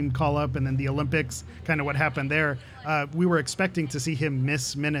 national team call-up and then the Olympics, kind of what happened there. We were expecting to see him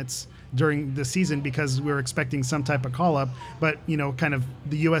miss minutes during the season because we were expecting some type of call-up, but, kind of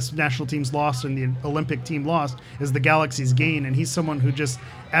the U.S. national team's loss and the Olympic team lost is the Galaxy's gain, and he's someone who just,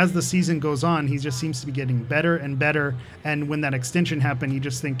 as the season goes on, he just seems to be getting better and better, and when that extension happened, you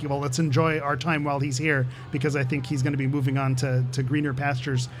just think, well, let's enjoy our time while he's here, because I think he's going to be moving on to greener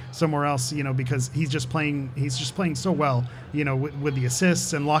pastures somewhere else, because he's just playing so well, with the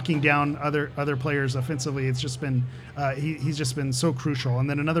assists and locking down other players offensively. It's just been he's just been so crucial. And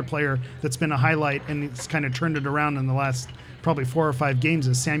then another player that's been a highlight and it's kind of turned it around in the last probably 4 or 5 games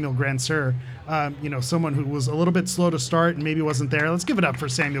is Samuel Grandsir. Someone who was a little bit slow to start and maybe wasn't there. Let's give it up for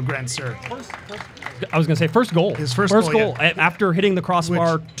Samuel Grandsir. I was going to say first goal. His first goal, yeah. After hitting the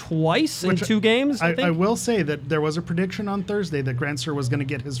crossbar twice in 2 games, I think. I will say that there was a prediction on Thursday that Grandsir was going to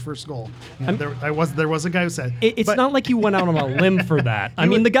get his first goal. There was a guy who said it's not like you went out on a limb for that. I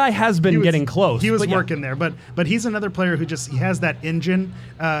mean, the guy has been getting close. He was working there, but he's another player who he has that engine,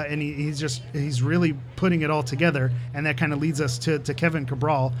 and he's really putting it all together, and that kind of leads us to Kevin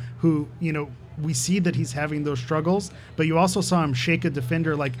Cabral, who we see that he's having those struggles, but you also saw him shake a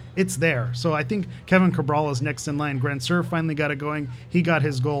defender like it's there. So I think Kevin Cabral is next in line. Grandsir finally got it going. He got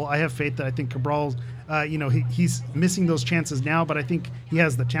his goal. I have faith that I think Cabral, he's missing those chances now, but I think he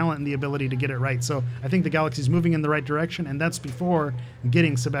has the talent and the ability to get it right. So I think the Galaxy's moving in the right direction, and that's before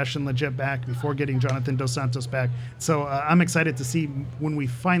getting Sebastian Lletget back, before getting Jonathan Dos Santos back. So I'm excited to see when we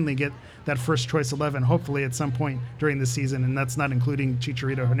finally get that first choice 11, hopefully at some point during the season, and that's not including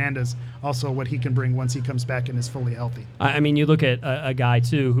Chicharito Hernandez, also what he can bring once he comes back and is fully healthy. I mean, you look at a guy,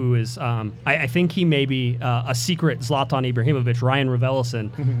 too, who is, I think he may be a secret Zlatan Ibrahimovic, Ryan Raveloson.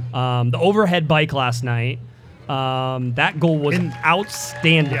 Mm-hmm. The overhead bike last night, that goal was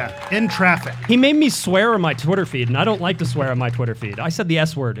outstanding. Yeah, in traffic. He made me swear on my Twitter feed, and I don't like to swear on my Twitter feed. I said the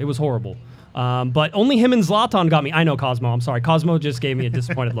S word. It was horrible. But only him and Zlatan got me. I know Cosmo. I'm sorry. Cosmo just gave me a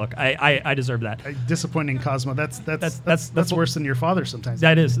disappointed look. I deserve that. Disappointing Cosmo. That's worse than your father sometimes.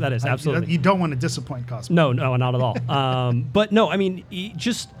 That is absolutely. You don't want to disappoint Cosmo. No, not at all. But no,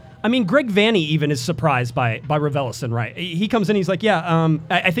 I mean, Greg Vanny even is surprised by Raveloson, right? He comes in, he's like,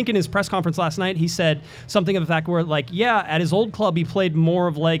 I think in his press conference last night, he said something of the fact where, like, at his old club, he played more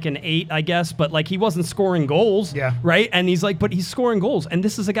of like an 8, I guess, but like he wasn't scoring goals, right? And he's like, but he's scoring goals. And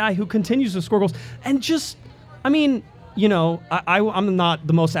this is a guy who continues to score goals. And just, I mean, I'm not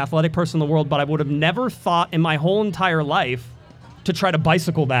the most athletic person in the world, but I would have never thought in my whole entire life to try to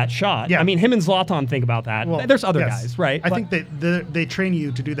bicycle that shot. Yeah. I mean, him and Zlatan think about that. Well, there's other guys, right? I think they train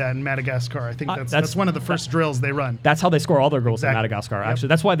you to do that in Madagascar. I think that's one of the first drills they run. That's how they score all their goals in Madagascar. Actually,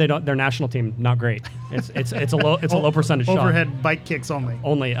 that's why their national team not great. It's a low percentage shot. Overhead bike kicks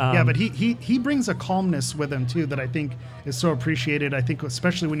only. But he brings a calmness with him too that I think is so appreciated. I think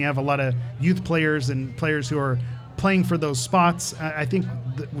especially when you have a lot of youth players and players who are playing for those spots. I think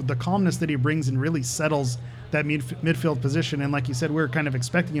the calmness that he brings and really settles that midfield position. And like you said, we're kind of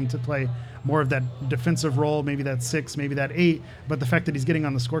expecting him to play more of that defensive role, maybe that 6, maybe that 8. But the fact that he's getting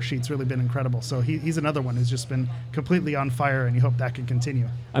on the score sheet's really been incredible. So he's another one who's just been completely on fire, and you hope that can continue.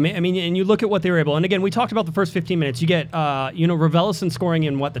 I mean, and you look at what they were able. And again, we talked about the first 15 minutes. You get, Raveloson scoring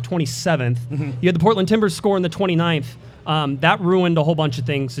in the 27th. Mm-hmm. You had the Portland Timbers score in the 29th. That ruined a whole bunch of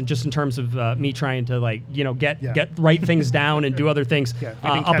things, and just in terms of me trying to write things down and do other things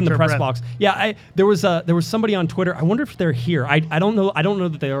up in the press box. Yeah, there was somebody on Twitter. I wonder if they're here. I don't know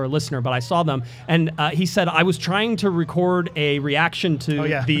that they are a listener, but I saw them, and he said I was trying to record a reaction to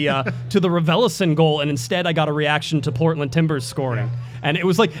the Raveloson goal, and instead I got a reaction to Portland Timbers scoring. Yeah. And it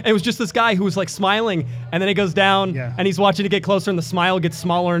was just this guy who was like smiling, and then it goes down, and he's watching it get closer, and the smile gets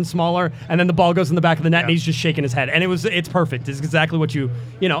smaller and smaller, and then the ball goes in the back of the net, and he's just shaking his head. And it's perfect. It's exactly what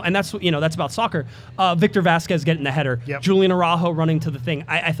and that's about soccer. Victor Vasquez getting the header, Julian Araujo running to the thing.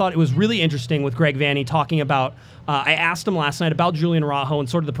 I thought it was really interesting with Greg Vanny talking about. I asked him last night about Julian Araujo and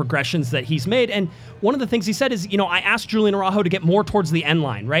sort of the progressions that he's made, and one of the things he said is, I asked Julian Araujo to get more towards the end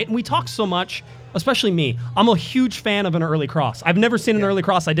line, right? And we talk so much. Especially me. I'm a huge fan of an early cross. I've never seen an early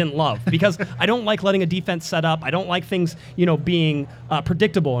cross I didn't love because I don't like letting a defense set up. I don't like things, being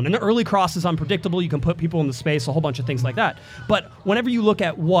predictable. And an early cross is unpredictable. You can put people in the space, a whole bunch of things like that. But whenever you look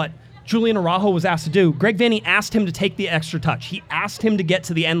at what Julian Araujo was asked to do. Greg Vanney asked him to take the extra touch. He asked him to get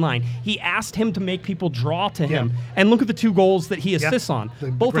to the end line. He asked him to make people draw to him. And look at the 2 goals that he assists on.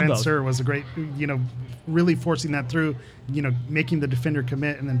 Both of those. Sir was a great, really forcing that through, making the defender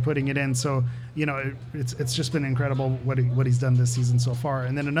commit and then putting it in. So, it's just been incredible what he's done this season so far.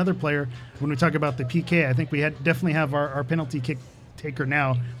 And then another player, when we talk about the PK, I think we definitely have our penalty kick taker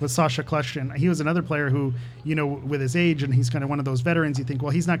now with Sasha Kljestan. He was another player who, with his age, and he's kind of one of those veterans, you think,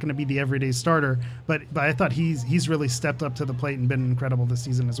 well, he's not going to be the everyday starter, but I thought he's really stepped up to the plate and been incredible this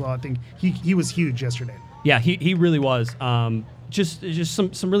season as well. I think he was huge yesterday. Yeah, he really was. Just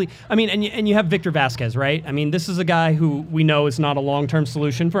some really, and you have Victor Vasquez, right? I mean, this is a guy who we know is not a long-term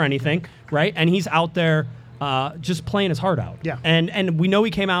solution for anything, right? And he's out there just playing his heart out. Yeah. And we know he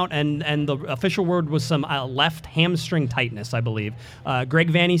came out, and the official word was some left hamstring tightness, I believe.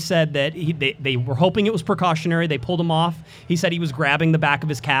 Greg Vanney said that they were hoping it was precautionary. They pulled him off. He said he was grabbing the back of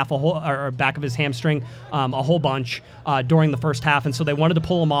his calf, or back of his hamstring, a whole bunch during the first half, and so they wanted to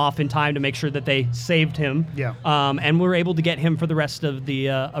pull him off in time to make sure that they saved him. Yeah. And were able to get him for the rest of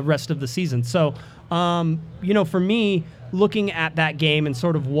the season. So, for me, looking at that game and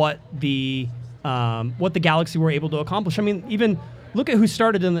sort of what the Galaxy were able to accomplish. I mean, even look at who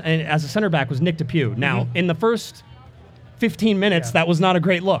started as a center back was Nick DePuy. Now, in the first 15 minutes, that was not a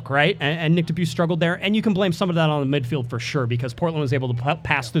great look, right? And Nick DePuy struggled there. And you can blame some of that on the midfield for sure, because Portland was able to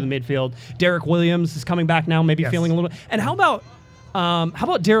pass through the midfield. Derek Williams is coming back now, maybe feeling a little bit. And how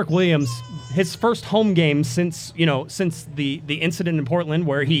about Derek Williams, his first home game since the incident in Portland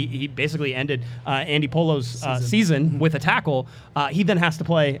where he basically ended Andy Polo's season with a tackle. He then has to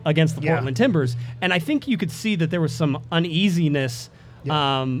play against the Portland Timbers. And I think you could see that there was some uneasiness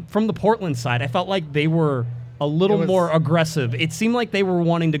from the Portland side. I felt like they were a little more aggressive. It seemed like they were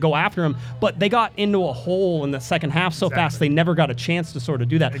wanting to go after him, but they got into a hole in the second half so fast they never got a chance to sort of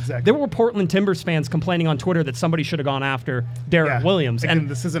do that. Exactly. There were Portland Timbers fans complaining on Twitter that somebody should have gone after Derek Williams. Again, and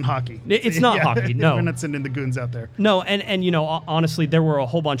this isn't hockey. It's not hockey, no. We're not sending the goons out there. No, and honestly, there were a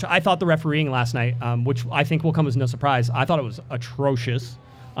whole bunch. I thought the refereeing last night, which I think will come as no surprise, I thought it was atrocious.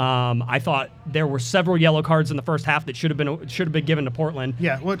 I thought there were several yellow cards in the first half that should have been given to Portland.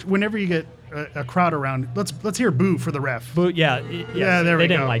 Yeah, whenever you get a crowd around, let's hear boo for the ref. Boo, there we go. They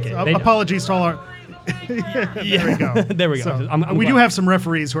didn't like it. Apologies to all our. There we go. There we go. So, we do have some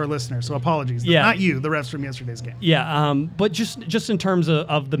referees who are listeners, so apologies. Yeah. Not you, the refs from yesterday's game. Yeah, but just in terms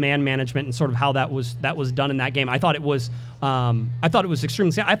of the man management and sort of how that was done in that game, I thought it was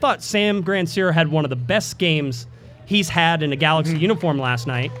extremely. I thought Sam Grandsir had one of the best games he's had in a Galaxy uniform last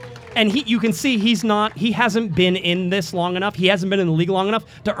night. And you can see he hasn't been in this long enough. He hasn't been in the league long enough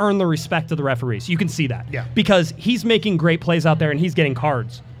to earn the respect of the referees. You can see that. Yeah. Because he's making great plays out there and he's getting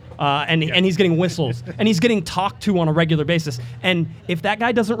cards. And he's getting whistles. And he's getting talked to on a regular basis. And if that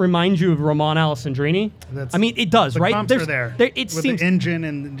guy doesn't remind you of Ramon Alessandrini, it does, the right? Comps are there. It seems the engine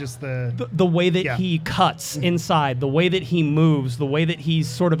and just the way that he cuts inside, the way that he moves, the way that he's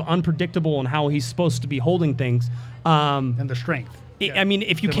sort of unpredictable in how he's supposed to be holding things. And the strength. I mean,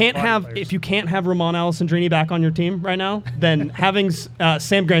 if you can't have Ramon Alessandrini back on your team right now, then having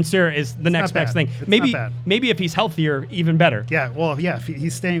Sam Grandsir is the next best thing. Maybe if he's healthier, even better. Yeah, well, if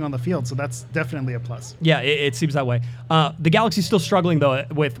he's staying on the field, so that's definitely a plus. Yeah, it seems that way. The Galaxy's still struggling though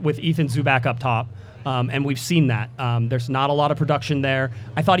with Ethan Zubak up top. And we've seen that. There's not a lot of production there.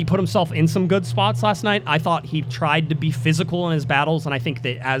 I thought he put himself in some good spots last night. I thought he tried to be physical in his battles, and I think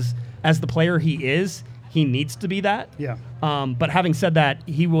that as the player he is, he needs to be that. Yeah. But having said that,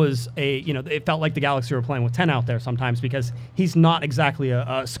 he was it felt like the Galaxy were playing with 10 out there sometimes because he's not exactly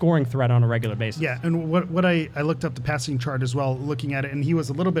a scoring threat on a regular basis. Yeah, and what I looked up the passing chart as well, looking at it, and he was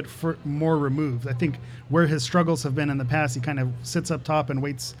a little bit more removed. I think where his struggles have been in the past, he kind of sits up top and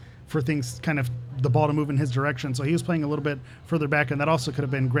waits for things, kind of the ball to move in his direction. So he was playing a little bit further back, and that also could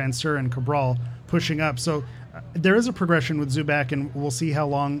have been Grandsir and Cabral pushing up. So there is a progression with Zubak, and we'll see how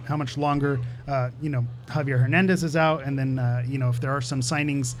much longer, Javier Hernandez is out, and then, if there are some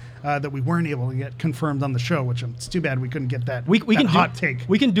signings that we weren't able to get confirmed on the show, which it's too bad we couldn't get that. Hot take.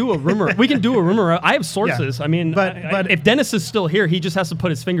 We can do a rumor. I have sources. Yeah. I mean, but if Dennis is still here, he just has to put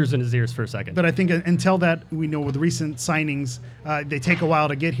his fingers in his ears for a second. But I think until that, we know with recent signings, they take a while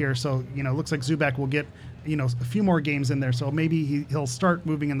to get here. So, it looks like Zubak will get a few more games in there, so maybe he'll start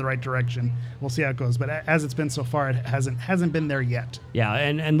moving in the right direction. We'll see how it goes, but as it's been so far, it hasn't been there yet. Yeah,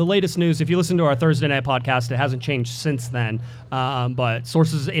 and the latest news, if you listen to our Thursday night podcast, it hasn't changed since then, but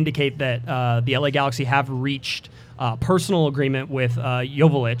sources indicate that the LA Galaxy have reached personal agreement with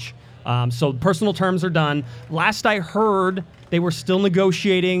Joveljic So personal terms are done. Last I heard, they were still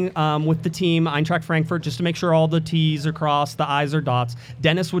negotiating with the team, Eintracht Frankfurt, just to make sure all the T's are crossed, the I's are dots.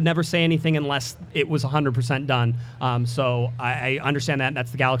 Dennis would never say anything unless it was 100% done. So I understand that.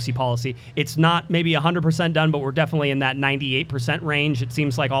 That's the Galaxy policy. It's not maybe 100% done, but we're definitely in that 98% range. It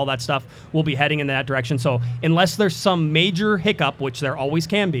seems like all that stuff will be heading in that direction. So unless there's some major hiccup, which there always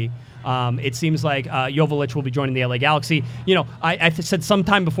can be, it seems like Joveljic will be joining the LA Galaxy. You know, I said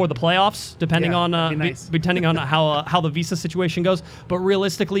sometime before the playoffs, depending on depending on how the visa situation goes. But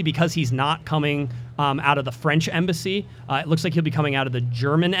realistically, because he's not coming out of the French embassy, it looks like he'll be coming out of the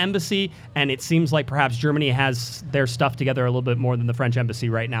German embassy, and it seems like perhaps Germany has their stuff together a little bit more than the French embassy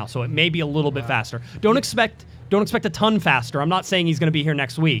right now. So it may be a little bit faster. Don't expect a ton faster. I'm not saying he's going to be here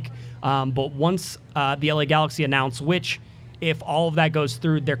next week, but once the LA Galaxy announce which. If all of that goes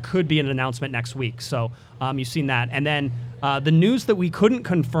through, there could be an announcement next week. So you've seen that. And then the news that we couldn't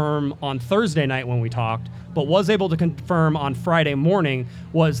confirm on Thursday night when we talked, but was able to confirm on Friday morning,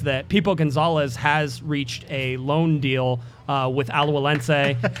 was that Pipo Gonzalez has reached a loan deal with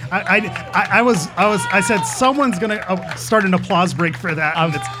Alajuelense. I said someone's gonna start an applause break for that.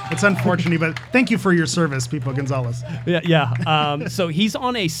 It's unfortunate, but thank you for your service, Pipo Gonzalez. Yeah. So he's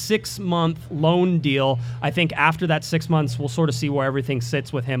on a 6-month loan deal. I think after that 6 months, we'll sort of see where everything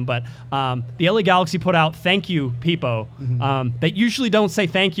sits with him. But the LA Galaxy put out "Thank you, Pipo." They usually don't say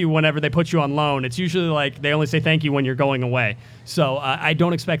thank you whenever they put you on loan. It's usually like they only say thank you when you're going away. So I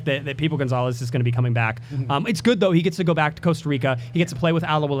don't expect that Pipo Gonzalez is going to be coming back. It's good, though. He gets to go back to Costa Rica. He gets to play with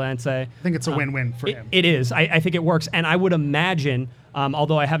Alajuelense. I think it's a win-win for him. It is. I think it works. And I would imagine,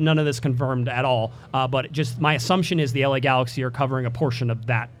 although I have none of this confirmed at all, but just my assumption is the LA Galaxy are covering a portion of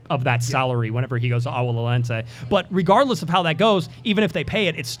that salary whenever he goes to Alajuelense. But regardless of how that goes, even if they pay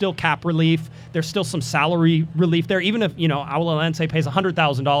it, it's still cap relief. There's still some salary relief there. Even if, Alajuelense pays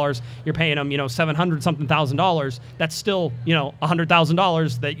 $100,000, you're paying them, $700-something thousand. That's still,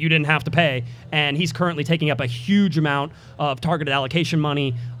 $100,000 that you didn't have to pay. And he's currently taking up a huge amount of targeted allocation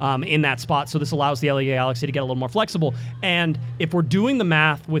money in that spot. So this allows the LA Galaxy to get a little more flexible. And if we're doing the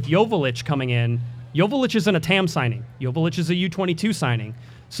math with Joveljic coming in, Joveljic isn't a TAM signing. Joveljic is a U22 signing.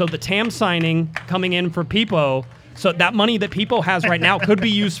 So the TAM signing coming in for Pipo, so that money that Pipo has right now could be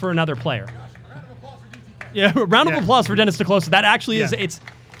used for another player. Yeah, round of applause for Dennis DeClosa. That actually is,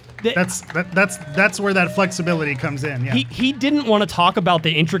 that's where that flexibility comes in. Yeah. He didn't want to talk about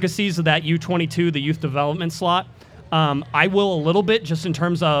the intricacies of that U22, the youth development slot. I will a little bit, just in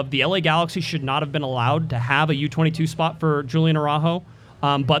terms of the LA Galaxy should not have been allowed to have a U22 spot for Julian Araujo.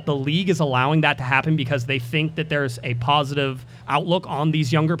 But the league is allowing that to happen because they think that there's a positive outlook on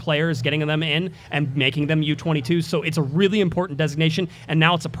these younger players, getting them in and making them U22s. So it's a really important designation, and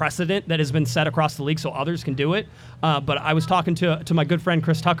now it's a precedent that has been set across the league so others can do it. But I was talking to my good friend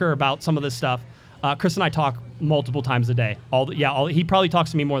Chris Tucker about some of this stuff. Chris and I talk multiple times a day. He probably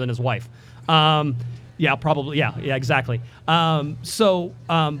talks to me more than his wife. Yeah, probably. Yeah, exactly.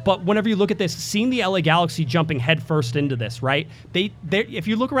 But whenever you look at this, seeing the LA Galaxy jumping headfirst into this, right? If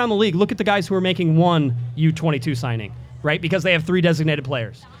you look around the league, look at the guys who are making one U22 signing, right? Because they have 3 designated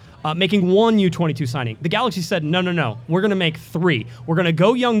players. Making one U22 signing. The Galaxy said, no, we're going to make 3. We're going to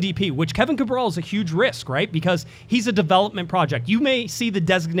go young DP, which Kevin Cabral is a huge risk, right? Because he's a development project. You may see the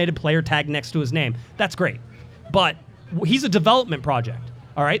designated player tag next to his name. That's great. But he's a development project.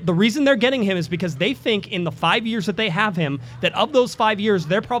 All right. The reason they're getting him is because they think in the 5 years that they have him, that of those 5 years,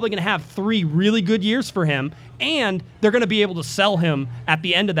 they're probably going to have 3 really good years for him, and they're going to be able to sell him at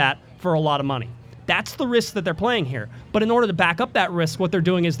the end of that for a lot of money. That's the risk that they're playing here. But in order to back up that risk, what they're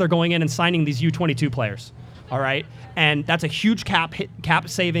doing is they're going in and signing these U22 players. All right. And that's a huge cap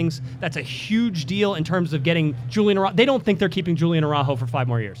savings. That's a huge deal in terms of getting Julian Araujo. They don't think they're keeping Julian Araujo for 5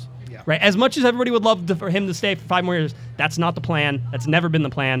 more years. Right, as much as everybody would love for him to stay for 5 more years, that's not the plan. That's never been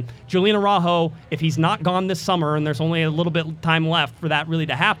the plan. Julian Araujo, if he's not gone this summer, and there's only a little bit of time left for that really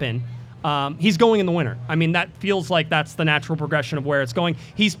to happen, he's going in the winter. I mean, that feels like that's the natural progression of where it's going.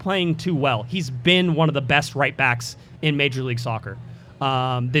 He's playing too well. He's been one of the best right backs in Major League Soccer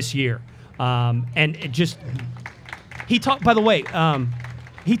this year, and it just he talked. By the way.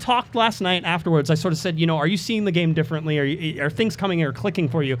 He talked last night afterwards. I sort of said, are you seeing the game differently? Are things coming or clicking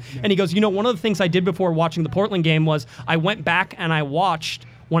for you? Yeah. And he goes, one of the things I did before watching the Portland game was I went back and I watched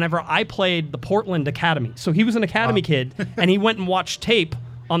whenever I played the Portland Academy. So he was an Academy kid, and he went and watched tape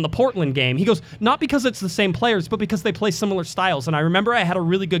on the Portland game. He goes, not because it's the same players, but because they play similar styles. And I remember I had a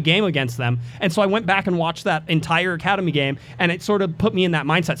really good game against them. And so I went back and watched that entire Academy game, and it sort of put me in that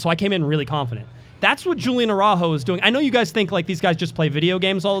mindset. So I came in really confident. That's what Julian Araujo is doing. I know you guys think like these guys just play video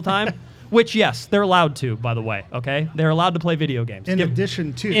games all the time. Which, yes, they're allowed to, by the way, okay? They're allowed to play video games. In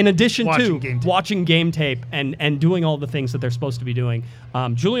addition to watching game tape and doing all the things that they're supposed to be doing.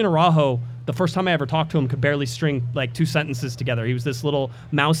 Julian Araujo, the first time I ever talked to him, could barely string like 2 sentences together. He was this little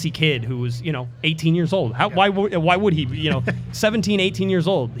mousy kid who was, 18 years old. Why would he? 17, 18 years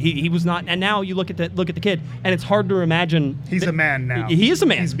old. He was not. And now you look at the kid, and it's hard to imagine. He's a man now. He is a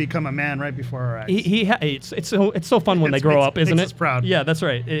man. He's become a man right before our eyes. It's so fun when they grow up, isn't it? Makes us proud. Yeah, that's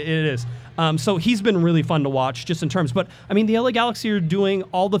right. It is. So he's been really fun to watch just in terms. But, I mean, the LA Galaxy are doing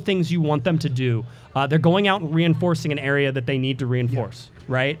all the things you want them to do. They're going out and reinforcing an area that they need to reinforce,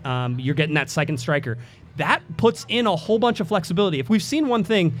 right? You're getting that second striker. That puts in a whole bunch of flexibility. If we've seen one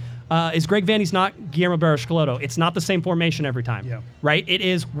thing, is Greg Vanney's not Guillermo Barros-Schelotto. It's not the same formation every time, right? It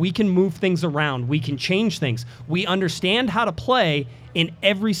is, we can move things around. We can change things. We understand how to play in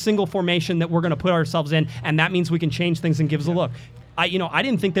every single formation that we're going to put ourselves in, and that means we can change things and give us a look. I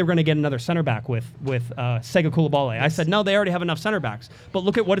didn't think they were going to get another center back with Sega Coulibaly. I said, no, they already have enough center backs. But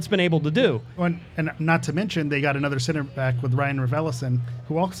look at what it's been able to do. And not to mention, they got another center back with Ryan Raveloson,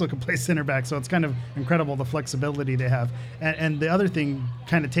 who also can play center back. So it's kind of incredible the flexibility they have. And the other thing,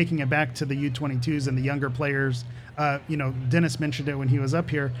 kind of taking it back to the U22s and the younger players, Dennis mentioned it when he was up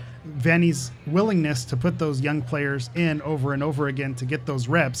here. Vanney's willingness to put those young players in over and over again to get those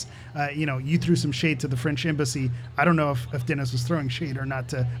reps. You threw some shade to the French embassy. I don't know if Dennis was throwing shade or not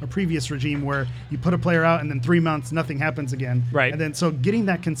to a previous regime where you put a player out and then 3 months, nothing happens again. Right. And then so getting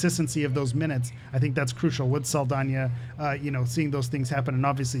that consistency of those minutes, I think that's crucial with Saldana, seeing those things happen. And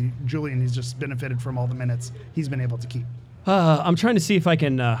obviously Julian, he's just benefited from all the minutes he's been able to keep. I'm trying to see if I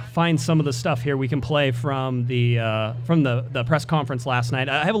can find some of the stuff here we can play from the press conference last night.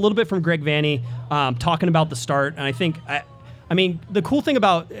 I have a little bit from Greg Vanney talking about the start, and I think, the cool thing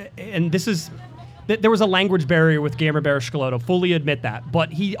about, and this is, there was a language barrier with Guillermo Barros-Schelotto, fully admit that,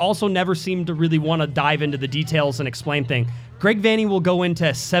 but he also never seemed to really want to dive into the details and explain things. Greg Vanney will go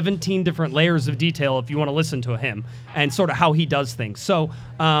into 17 different layers of detail if you want to listen to him and sort of how he does things. So,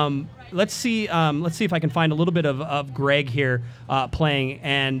 let's see if I can find a little bit of Greg here playing.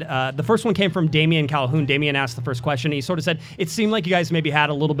 And the first one came from Damian Calhoun. Damian asked the first question. He sort of said, it seemed like you guys maybe had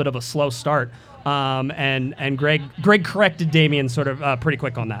a little bit of a slow start. And Greg corrected Damian sort of pretty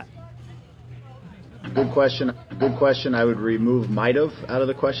quick on that. Good question. I would remove might have out of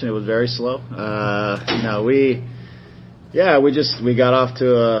the question. It was very slow. We got off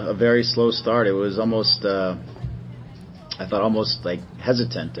to a very slow start. It was almost, I thought almost like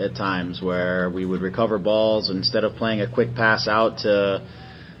hesitant at times where we would recover balls instead of playing a quick pass out to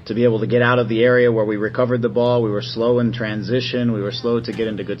be able to get out of the area where we recovered the ball. We were slow in transition. We were slow to get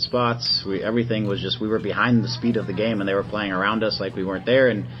into good spots. Everything was just, we were behind the speed of the game and they were playing around us like we weren't there.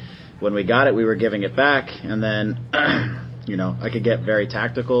 And when we got it, we were giving it back. And then, I could get very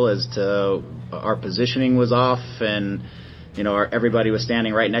tactical as to our positioning was off and, everybody was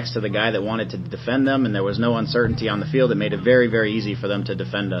standing right next to the guy that wanted to defend them, and there was no uncertainty on the field. It made it very, very easy for them to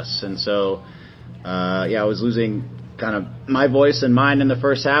defend us. And so, I was losing kind of my voice and mine in the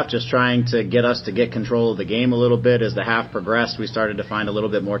first half, just trying to get us to get control of the game a little bit. As the half progressed, we started to find a little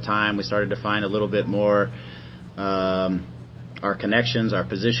bit more time. We started to find a little bit more our connections, our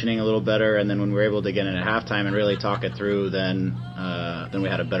positioning a little better. And then when we were able to get in at halftime and really talk it through, then we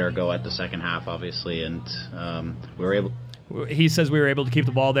had a better go at the second half, obviously, and we were able. He says we were able to keep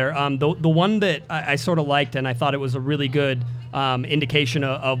the ball there. The one that I sort of liked, and I thought it was a really good indication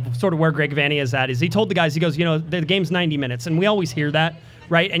of sort of where Greg Vanney is at, is he told the guys, he goes, the game's 90 minutes, and we always hear that,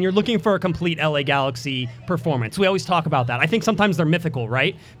 right? And you're looking for a complete LA Galaxy performance. We always talk about that. I think sometimes they're mythical,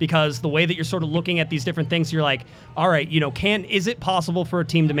 right? Because the way that you're sort of looking at these different things, you're like, all right, is it possible for a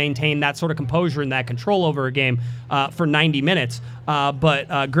team to maintain that sort of composure and that control over a game for 90 minutes?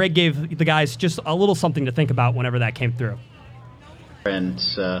 But Greg gave the guys just a little something to think about whenever that came through. And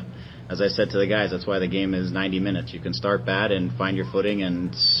as I said to the guys, that's why the game is 90 minutes. You can start bad and find your footing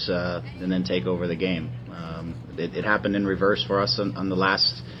and then take over the game. It happened in reverse for us on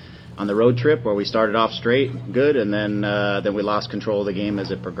the road trip where we started off straight, good, and then we lost control of the game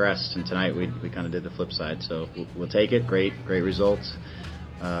as it progressed. And tonight we kind of did the flip side. So we'll take it. Great results,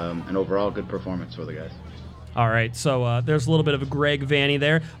 and overall good performance for the guys. All right, so there's a little bit of a Greg Vanney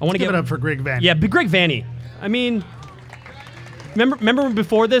there. I want to give it up for Greg Vanney. Yeah, Greg Vanney. I mean. Remember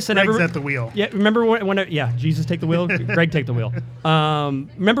before this, and Greg's at the wheel. Yeah, remember when Jesus take the wheel, Greg take the wheel.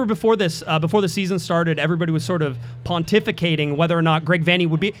 Remember before this, before the season started, everybody was sort of pontificating whether or not Greg Vanney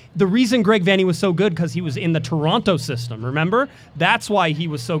would be. The reason Greg Vanney was so good because he was in the Toronto system. Remember, that's why he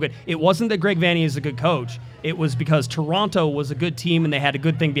was so good. It wasn't that Greg Vanney is a good coach. It was because Toronto was a good team and they had a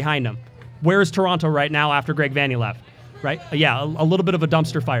good thing behind them. Where is Toronto right now after Greg Vanney left? right? Yeah, a little bit of a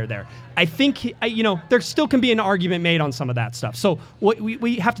dumpster fire there. I think, there still can be an argument made on some of that stuff. So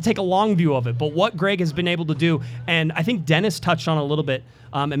we have to take a long view of it. But what Greg has been able to do, and I think Dennis touched on a little bit,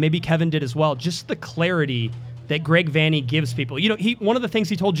 and maybe Kevin did as well, just the clarity that Greg Vanney gives people. One of the things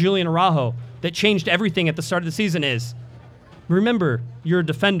he told Julian Araujo that changed everything at the start of the season is, remember, you're a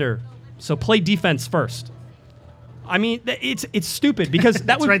defender, so play defense first. I mean, it's stupid because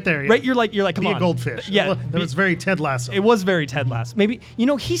that was right there. Yeah. Right, you're like, come Be on, a goldfish. Yeah, That was very Ted Lasso. It was very Ted Lasso. Maybe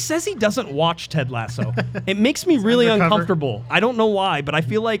he says he doesn't watch Ted Lasso. It makes me really undercover. uncomfortable. I don't know why, but I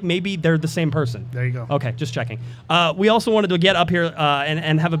feel like maybe they're the same person. There you go. Okay, just checking. We also wanted to get up here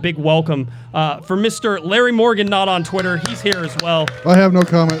and have a big welcome for Mr. Larry Morgan, not on Twitter. He's here as well. I have no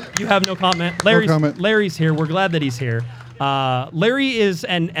comment. You have no comment. comment. Larry's here. We're glad that he's here. Larry is,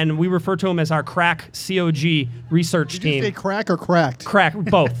 and we refer to him as our crack COG research Did team. you say crack or cracked? Crack,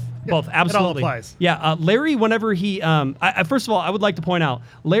 both. Both, absolutely. applies. Yeah, Larry, whenever he, first of all, I would like to point out,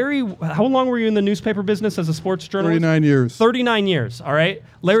 Larry, how long were you in the newspaper business as a sports journalist? 39 years. 39 years, all right?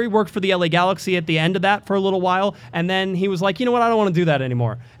 Larry worked for the LA Galaxy at the end of that for a little while, and then he was like, you know what, I don't want to do that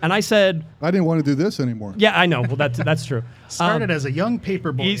anymore. And I said, I didn't want to do this anymore. yeah, I know. Well, that's true. Started as a young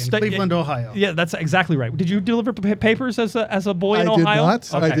paper boy in Cleveland, Ohio. Yeah, that's exactly right. Did you deliver papers as a boy in Ohio?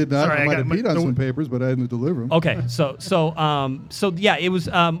 I did not. Sorry, I I might got have my- beat on no- some papers, but I didn't deliver them. Okay, so yeah, it was.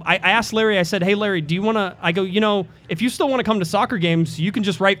 I asked Larry. I said, "Hey, Larry, do you want to?" I go, if you still want to come to soccer games, you can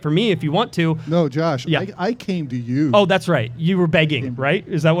just write for me if you want to. No, Josh. Yeah. I came to you. Oh, that's right. You were begging, right?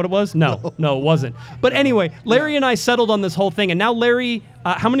 Is that what it was? No, it wasn't. But anyway, Larry and I settled on this whole thing, and now Larry,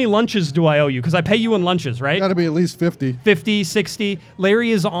 how many lunches do I owe you? Because I pay you in lunches, right? Got to be at least 50. 50, 60.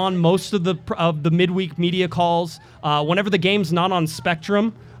 Larry is on most of the midweek media calls. Whenever the game's not on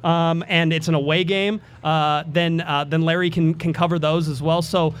Spectrum, and it's an away game, then Larry can cover those as well.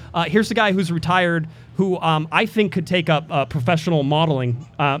 So here's a guy who's retired, who I think could take up professional modeling,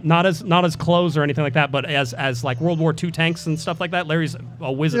 not as clothes or anything like that, but as like World War II tanks and stuff like that. Larry's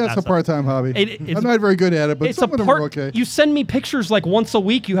a whiz Yeah, at it's that a stuff. part-time hobby. It's- I'm not very good at it, but It's some a of them part. are okay. You send me pictures like once a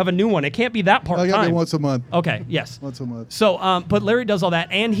week. You have a new one. It can't be that I got it part-time. once a month. Okay. Yes. Once a month. So, but Larry does all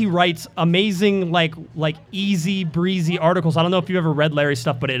that, and he writes amazing, like easy breezy articles. I don't know if you ever read Larry's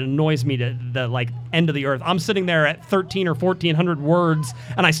stuff, but it annoys me to the end of the earth. I'm sitting there at 13 or 1400 words,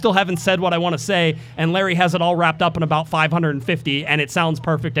 and I still haven't said what I want to say, and Larry has it all wrapped up in about 550, and it sounds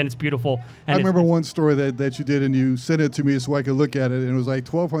perfect and it's beautiful. And I remember one story that you did, and you sent it to me so I could look at it, and it was like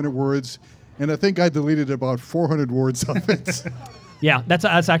 1,200 words, and I think I deleted about 400 words of it. Yeah, that's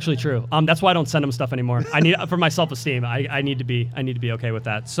actually true. That's why I don't send him stuff anymore. I need for my self-esteem. I need to be okay with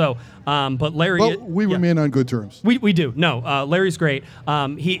that. So, but Larry, But we yeah. remain on good terms. We do. No, Larry's great.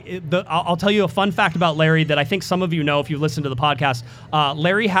 I'll tell you a fun fact about Larry that I think some of you know if you listen to the podcast.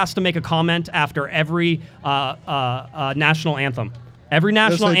 Larry has to make a comment after every national anthem. Every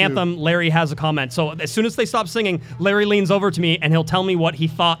national I do. anthem, Larry has a comment. So as soon as they stop singing, Larry leans over to me and he'll tell me what he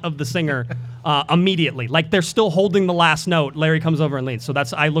thought of the singer immediately. Like they're still holding the last note. Larry comes over and leans. So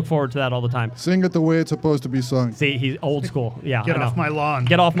I look forward to that all the time. Sing it the way it's supposed to be sung. See, he's old school. Yeah, Get I know. off my lawn.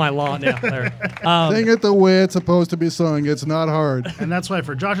 Get off my lawn. Yeah, Larry. Sing it the way it's supposed to be sung. It's not hard. And that's why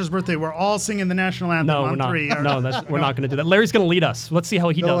for Josh's birthday, we're all singing the national anthem No, on we're not. three. No, we're not going to do that. Larry's going to lead us. Let's see how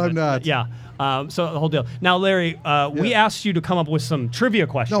he No, does I'm it. not. Yeah. So the whole deal. Now, Larry, we asked you to come up with some trivia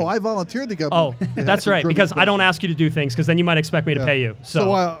questions. No, I volunteered to go. Oh, that's right. Because I don't ask you to do things, because then you might expect me to pay you.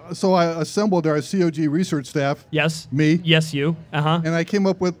 So, I assembled our COG research staff. yes, Me. yes, you. And And I came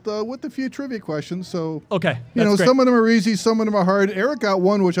up with a few trivia questions. So okay, you know, that's great. some of them are easy, some of them are hard. Eric got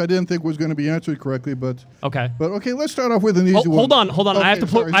one which I didn't think was going to be answered correctly, but Okay. okay, let's start off with an easy one. Hold on. Okay, I have to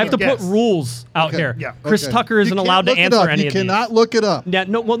put sorry. put Yes. rules out Okay. here. Yeah. Chris Okay. Tucker isn't You can't allowed to look it answer up. any You of these. cannot look it up. Yeah,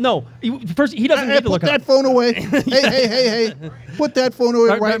 no. Well, no. First, he doesn't need to Put look it that up. phone away. Hey. Put that phone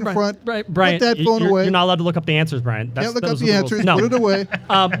away right in front. Right, Brian. Put that phone you're, away. You're not allowed to look up the answers, Brian. Can't look up those are the rules. answers. No. Put it away.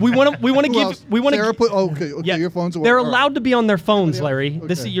 We want to Who give. else? We want Sarah to. put. Okay. Yeah, Your phone's away. they're All right. allowed to be on their phones, Somebody else?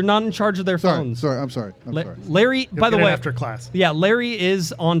 Larry. Okay. You're not in charge of their phones. I'm sorry. Larry, by the get it way, after class. Yeah, Larry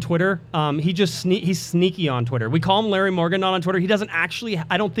is on Twitter. He's sneaky on Twitter. We call him Larry Morgan, not on Twitter. He doesn't actually.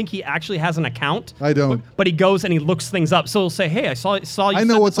 I don't think he actually has an account. I don't. But he goes and he looks things up. So he'll say, "Hey, I saw you." I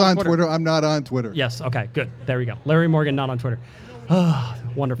know said what's this on Twitter. I'm not on Twitter. Yes. Okay. Good. There we go. Larry Morgan, not on Twitter. Ah,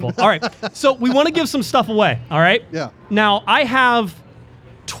 wonderful. All right. So we want to give some stuff away. All right. Yeah. Now I have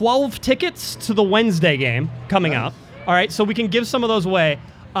 12 tickets to the Wednesday game coming up. All right. So we can give some of those away.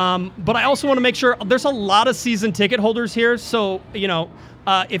 But I also want to make sure there's a lot of season ticket holders here. So,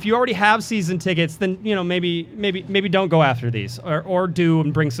 if you already have season tickets, then, maybe don't go after these or do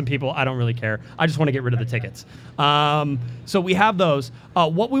and bring some people. I don't really care. I just want to get rid of the tickets. So we have those.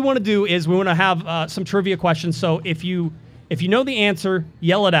 What we want to do is we want to have some trivia questions. So if you know the answer,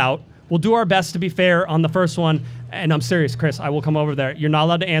 yell it out. We'll do our best to be fair on the first one. And I'm serious, Chris. I will come over there. You're not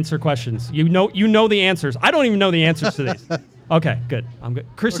allowed to answer questions. You know the answers. I don't even know the answers to these. Okay, good. I'm good.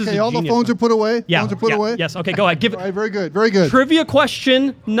 Chris is a all genius. the phones are put away? Yeah. Phones are put away? Yes. Okay, go ahead. Give it. All right, very good. Very good. Trivia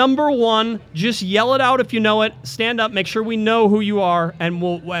question number 1. Just yell it out if you know it. Stand up. Make sure we know who you are, and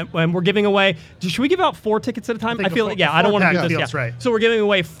we're giving away. Should we give out 4 tickets at a time? I feel like I don't want to do this. Feels right. So we're giving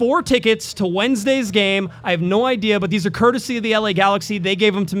away 4 tickets to Wednesday's game. I have no idea, but these are courtesy of the LA Galaxy. They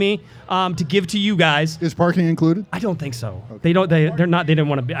gave them to me to give to you guys. Is parking included? I don't think so. Okay. They don't. They're not. They didn't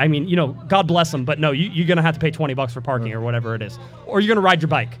want to be. I mean, God bless them, but no, you're gonna have to pay $20 for parking or whatever it is, or you're gonna ride your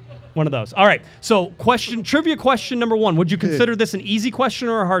bike. One of those. All right. So trivia question number 1. Would you consider this an easy question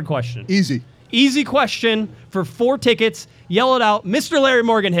or a hard question? Easy. Easy question for 4 tickets. Yell it out. Mr. Larry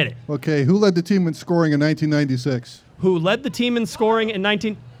Morgan, hit it. Okay. Who led the team in scoring in 1996? Who led the team in scoring in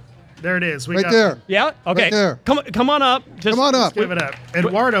 19? There it is. Right there. Yeah? Okay. Right there. Come on up. Come on up. Give it up.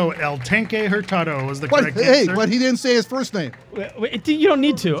 Eduardo El Tanque Hurtado was the correct answer. But he didn't say his first name. You don't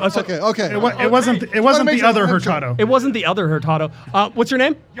need to. Okay. It wasn't the other Hurtado. It wasn't the other Hurtado. What's your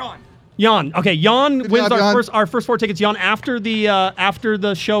name? Jan. Okay, Jan wins our first 4 tickets. Jan, after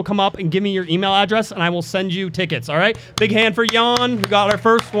the show, come up and give me your email address, and I will send you tickets. All right. Big hand for Jan, who got our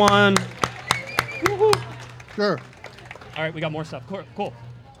first one. Woo-hoo. Sure. All right, we got more stuff. Cool.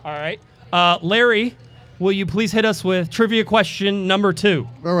 All right. Larry, will you please hit us with trivia question number 2?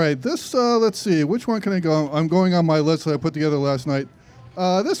 All right. This, let's see. Which one can I go? I'm going on my list that I put together last night.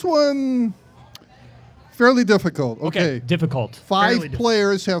 This one, fairly difficult. Okay. Difficult. 5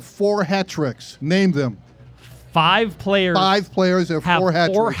 players have 4 hat tricks. Name them. 5 players. 5 players have 4 hat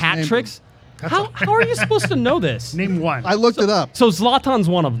tricks. 4 hat tricks? How are you supposed to know this? Name one. I looked it up. So Zlatan's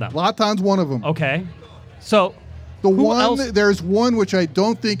one of them. Zlatan's one of them. Okay. So there's one which I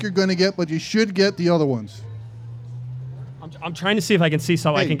don't think you're going to get, but you should get the other ones. I'm trying to see if I can see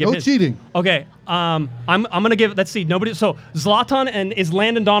I can get no his. cheating. Okay. I'm gonna give. Let's see. Nobody. So Zlatan and is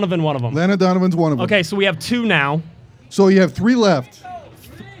Landon Donovan one of them? Landon Donovan's one of them. Okay. So we have 2 now. So you have 3 left.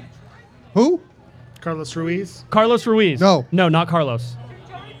 Who? Carlos Ruiz. Carlos Ruiz. No, not Carlos.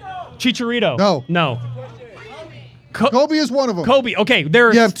 Chicharito. No. Kobe is one of them. Kobe. Okay.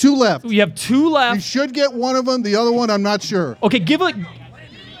 You have 2 left. You have 2 left. You should get one of them. The other one, I'm not sure. Okay.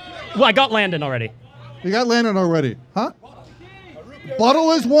 Well, I got Landon already. You got Landon already, huh?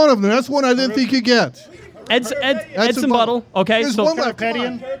 Buttle is one of them. That's one I didn't think you'd get. Edson Buttle. Okay. There's so one left.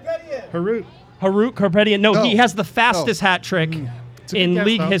 Harut Karpetian. No, he has the fastest hat trick in guess,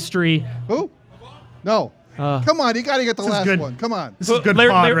 league though. history. Who? No. Come on, you got to get the last good. one. Come on. This is good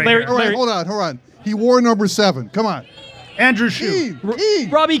Larry- pod Larry- right here. All right, hold on. He wore number 7. Come on. Andrew Shue. Keane.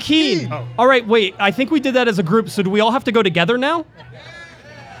 Robbie Keane. Oh. All right, wait. I think we did that as a group. So do we all have to go together now?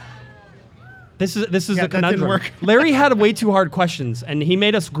 This is Yeah, a that conundrum. didn't work. Larry had way too hard questions, and he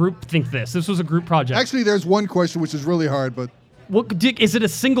made us group think this. This was a group project. Actually, there's one question which is really hard, but Is it a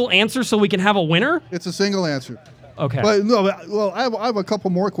single answer so we can have a winner? it's a single answer. Okay. But no, well, I have a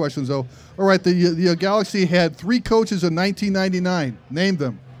couple more questions though. All right, the Galaxy had 3 coaches in 1999. Name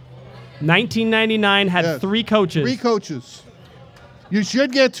them. 1999 had Yes. 3 coaches. 3 coaches. You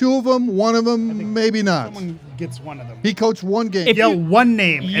should get 2 of them. One of them, maybe not. Someone gets one of them. He coached 1 game. If Yell you- one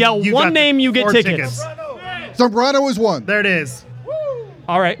name. and Yell you one got the name, you get 4 tickets. Zambrano is 1. There it is.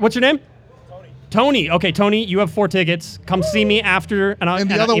 All right. What's your name? Tony. Okay, Tony, you have 4 tickets. Come see me after. And And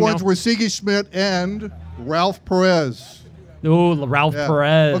the other ones were Sigi Schmidt and Ralph Perez. Ooh, Ralph Yeah.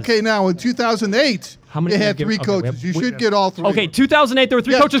 Perez. Okay, now in 2008, How many they did had you 3 give? Okay, we coaches. have- You should get all 3. Okay, 2008, there were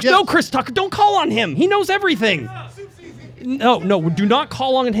 3 Yes, coaches. yes. No, Chris Tucker, don't call on him. He knows everything. No, do not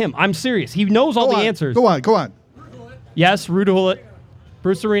call on him. I'm serious. He knows all the answers. Go on. Yes, Rudy Hulett,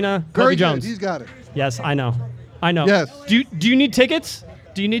 Bruce Arena, Kobe Very Jones. good. He's got it. Yes, I know. Yes. Do you need tickets?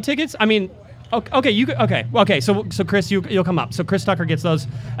 Do you need tickets? I mean, okay. So Chris, you'll come up. So Chris Tucker gets those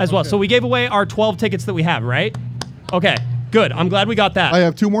as well. So we gave away our 12 tickets that we have, right? Okay, good. I'm glad we got that. I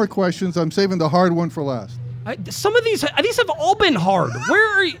have 2 more questions. I'm saving the hard one for last. Some of these have all been hard.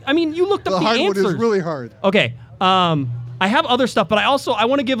 Where are you? I mean, you looked up The the hard answers. one is really hard. Okay. I have other stuff, but I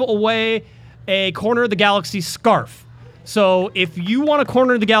want to give away a Corner of the Galaxy scarf. So if you want a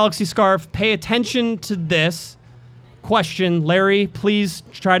Corner of the Galaxy scarf, pay attention to this question. Larry, please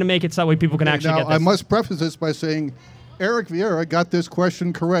try to make it so that way people can actually Now, get this. I must preface this by saying Eric Vieira got this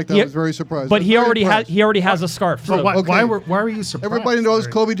question correct. I Yeah, was very surprised. But I was he very already impressed. has a scarf. But So. why, Okay. why were you surprised? Everybody knows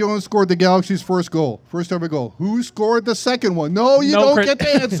Larry? Kobe Jones scored the Galaxy's first ever goal. Who scored the second one? No, you don't Chris- get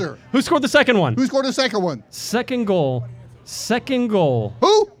the answer. Who scored the second one? Who scored the second one? Second goal. Second goal.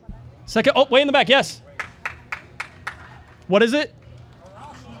 Who? Second. Oh, way in the back. Yes. What is it?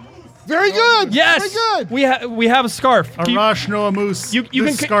 Very good. Yes. Very good. We have a scarf. Can you- Arash Noah Moose. You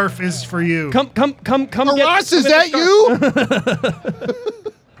This can- scarf is for you. Come. Ross, is that you?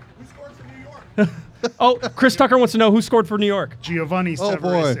 Oh, Chris Tucker wants to know who scored for New York. Giovanni Oh boy.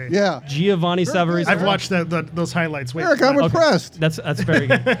 Savarese. Yeah. Giovanni Savarese. I've watched those highlights. Wait, Eric, I'm Okay. impressed. That's very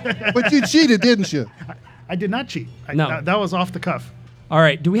good. But you cheated, didn't you? I did not cheat. No. That was off the cuff. All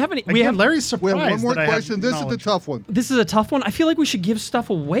right. Do we have any? We Again, have. Larry's We surprised. have one more that I have question. This is the knowledge. tough one. This is a tough one. I feel like we should give stuff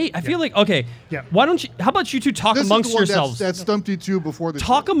away. I feel like okay. Yeah. Why don't you? How about you two talk This amongst is the one yourselves? that stumped you two before the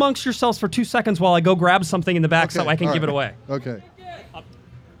Talk show. amongst yourselves for 2 seconds while I go grab something in the back so Okay, I can all give it right. away. Okay.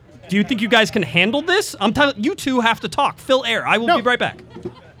 Do you think you guys can handle this? I'm telling you two have to talk. Fill air. I will No. be right back.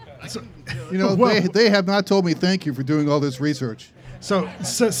 You know, Well- they have not told me thank you for doing all this research. So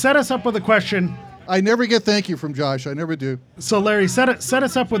set us up with a question. I never get thank you from Josh. I never do. So Larry, set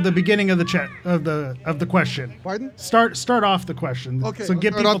us up with the beginning of the chat of the question. Pardon? Start off the question. Okay, So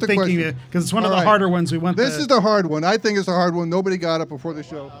get start off people the thinking question. because it's one of All the right. harder ones. We want. This is the hard one. I think it's a hard one. Nobody got it before the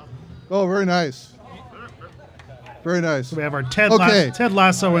show. Oh, very nice. Very nice. We have our Ted Okay. Ted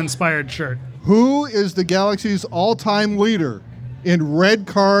Lasso inspired shirt. Who is the Galaxy's all-time leader in red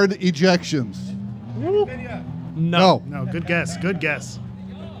card ejections? No. No, good guess. Good guess.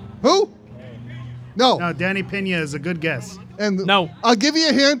 Who? No. No, Danny Pena is a good guess. And No. I'll give you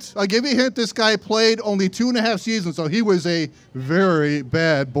a hint. This guy played only 2.5 seasons, so he was a very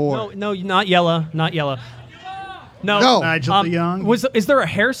bad boy. No, not Yella. Not Yella. No. No. Nigel DeYoung. Is there a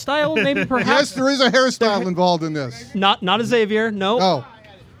hairstyle maybe perhaps? Yes, there is a hairstyle involved in this. Not a Xavier. No.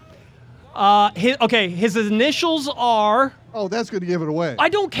 No. His initials are. Oh, that's going to give it away. I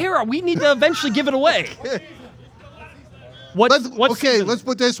don't care. We need to eventually give it away. What's Okay, let's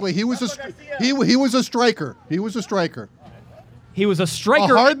put it this way. He was a striker. He was a striker. He was a A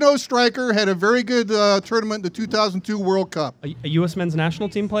striker. hard-nosed striker, had a very good tournament in the 2002 World Cup. A U.S. men's national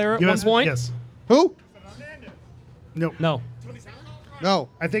team player at one point. Yes. Who? No. No. No.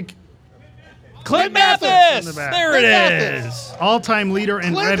 I think Clint Mathis Mathis. in the back. There it Clint is. all-time leader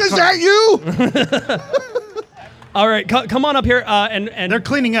in Clint, red is card. that you? All right, come on up here. And They're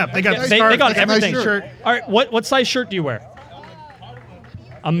cleaning up. They got Yeah, the they scarf, got the nice everything. shirt. All right, what size shirt do you wear?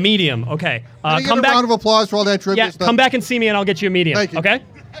 A medium. Okay. Can I get Come a back. round of applause for all that trivia Yeah, stuff? come back and see me, and I'll get you a medium. Thank you. Okay.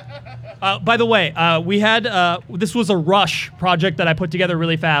 By the way, we had this was a rush project that I put together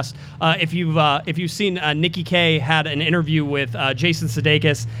really fast. If you've seen Nikki K had an interview with Jason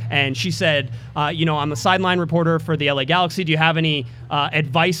Sudeikis, and she said, I'm the sideline reporter for the LA Galaxy. Do you have any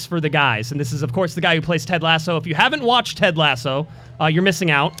advice for the guys? And this is, of course, the guy who plays Ted Lasso. If you haven't watched Ted Lasso, you're missing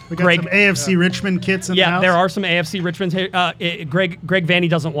out. We got some AFC Richmond kits in the Yeah, house. there are some AFC Richmond. Greg Vanny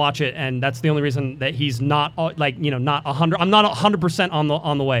doesn't watch it, and that's the only reason that he's not not 100. I'm not 100%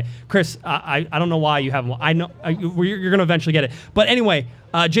 on the way. Chris, I don't know why you haven't. I know you're gonna eventually get it. But anyway,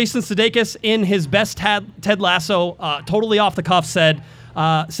 Jason Sudeikis in his best Ted Lasso, totally off the cuff, said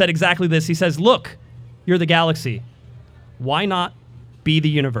exactly this. He says, "Look, you're the Galaxy. Why not be the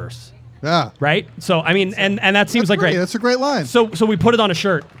universe?" Yeah. Right. So I mean, and that seems like great. That's a great line. So we put it on a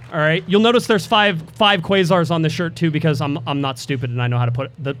shirt. All right. You'll notice there's five quasars on the shirt too because I'm not stupid and I know how to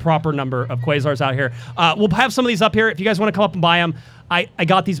put the proper number of quasars out here. We'll have some of these up here if you guys want to come up and buy them. I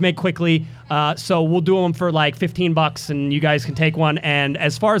got these made quickly, so we'll do them for like $15 and you guys can take one. And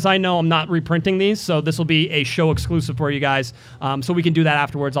as far as I know, I'm not reprinting these, so this will be a show exclusive for you guys. So we can do that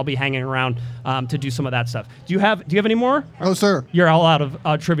afterwards. I'll be hanging around to do some of that stuff. Do you have any more? Oh, sir. You're all out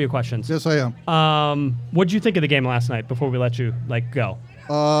of trivia questions. Yes, I am. What did you think of the game last night before we let you go?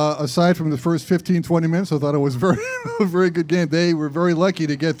 Aside from the first 15, 20 minutes, I thought it was a very good game. They were very lucky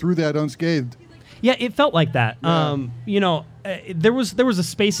to get through that unscathed. Yeah, it felt like that. Yeah. There was a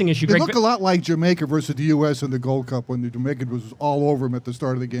spacing issue. They look a lot like Jamaica versus the U.S. in the Gold Cup when the Jamaican was all over them at the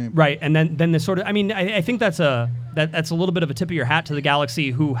start of the game. Right, and then the sort of, I think that's a little bit of a tip of your hat to the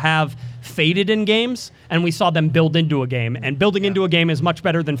Galaxy who have faded in games, and we saw them build into a game, and building into a game is much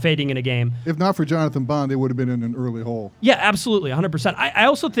better than fading in a game. If not for Jonathan Bond, they would have been in an early hole. Yeah, absolutely, 100%. I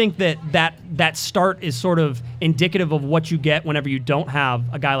also think that start is sort of indicative of what you get whenever you don't have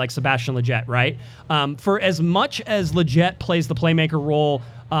a guy like Sebastian Lletget, right? For as much as Lletget plays the playmaker role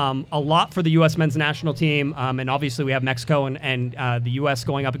a lot for the U.S. men's national team, and obviously we have Mexico and the U.S.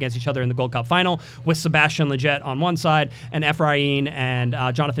 going up against each other in the Gold Cup final with Sebastian Lletget on one side and Efrain and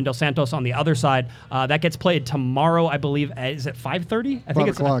Jonathan Dos Santos on the other side. That gets played tomorrow, I believe. Is it 5:30? I think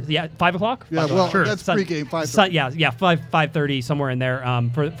 5 o'clock. Yeah, 5 o'clock. Yeah, well, that's pregame 5:30. Yeah, 5:30 somewhere in there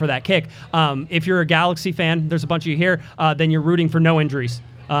for that kick. If you're a Galaxy fan, there's a bunch of you here. Then you're rooting for no injuries.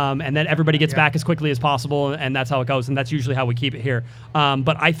 And then everybody gets back as quickly as possible, and that's how it goes, and that's usually how we keep it here.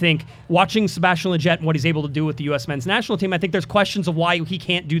 But I think watching Sebastian Lletget and what he's able to do with the U.S. men's national team, I think there's questions of why he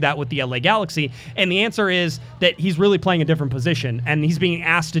can't do that with the LA Galaxy, and the answer is that he's really playing a different position, and he's being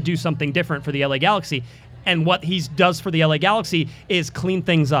asked to do something different for the LA Galaxy. And what he does for the LA Galaxy is clean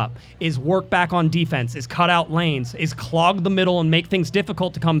things up, is work back on defense, is cut out lanes, is clog the middle and make things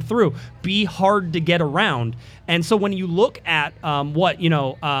difficult to come through, be hard to get around. And so when you look at what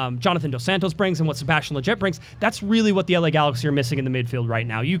Jonathan Dos Santos brings and what Sebastian Lletget brings, that's really what the LA Galaxy are missing in the midfield right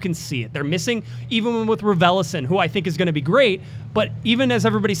now. You can see it. They're missing, even with Raveloson, who I think is going to be great, but even as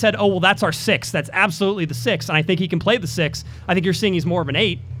everybody said, oh, well, that's our 6. That's absolutely the 6, and I think he can play the 6. I think you're seeing he's more of an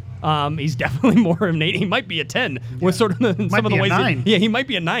 8. He's definitely more of an 8. He might be a 10 with sort of some of the ways. 9. He might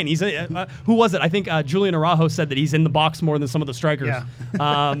be a 9. He's who was it? I think Julian Araujo said that he's in the box more than some of the strikers. Yeah.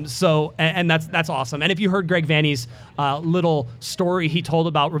 So that's awesome. And if you heard Greg Vanney's little story he told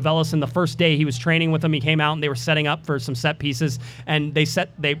about Raveloson the first day he was training with him, he came out and they were setting up for some set pieces, and they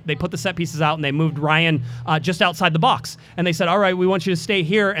put the set pieces out and they moved Ryan just outside the box, and they said, all right, we want you to stay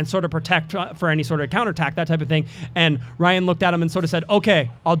here and sort of protect for any sort of counterattack, that type of thing. And Ryan looked at him and sort of said,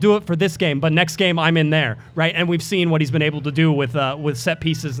 okay, I'll do it for this game, but next game I'm in there, right? And we've seen what he's been able to do with set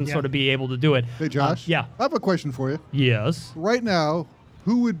pieces and sort of be able to do it. Hey, Josh. Yeah. I have a question for you. Yes. Right now,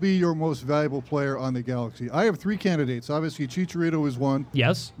 who would be your most valuable player on the Galaxy? I have 3 candidates. Obviously, Chicharito is one.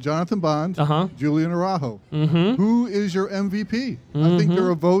 Yes. Jonathan Bond. Julian Araujo. Mm-hmm. Who is your MVP? I think there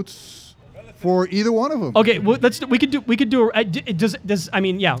are votes for either one of them. Okay, well, we could do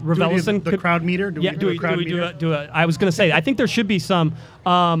Raveloson. The crowd meter? Do we do a I was going to say, I think there should be some.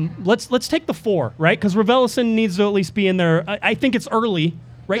 Let's take the 4, right? Because Raveloson needs to at least be in there. I think it's early,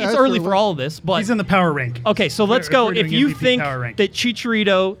 right? Yeah, it's early for all of this, but he's in the power rank. Okay, so let's go. we're doing If you MVP think power rank. that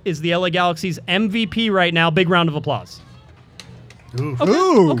Chicharito is the LA Galaxy's MVP right now, big round of applause. Ooh.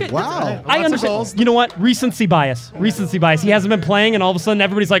 Ooh, Okay. wow. I understand. You know what? Recency bias. Recency bias. He hasn't been playing, and all of a sudden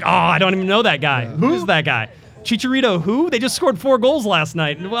everybody's like, oh, I don't even know that guy. Who's that guy? Chicharito, who? They just scored 4 goals last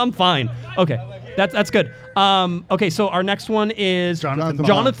night. Well, I'm fine. Okay. That's good. Okay, so our next one is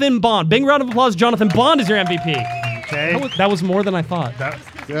Jonathan Bond. Big round of applause. Jonathan Bond is your MVP. Okay. That was more than I thought.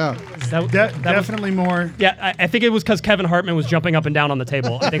 Yeah. Definitely more. Yeah, I think it was because Kevin Hartman was jumping up and down on the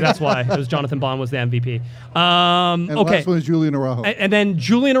table. I think that's why it was Jonathan Bond was the MVP. And the okay. last one is Julian Araujo. And then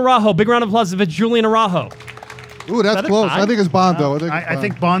Julian Araujo. Big round of applause if it's Julian Araujo. Ooh, that's that a close. tie? I think it's Bond, though. I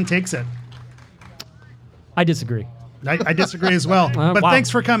think Bond takes it. I disagree. I disagree as well. But wow. thanks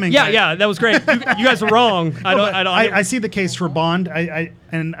for coming. Yeah, that was great. You guys are wrong. I see the case for Bond. I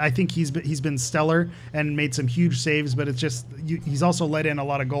think he's been stellar and made some huge saves, but it's just he's also let in a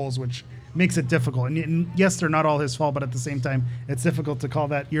lot of goals, which makes it difficult. And yes, they're not all his fault, but at the same time, it's difficult to call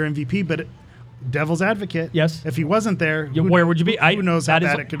that your MVP. But devil's advocate. Yes. If he wasn't there, where would you be? Who knows how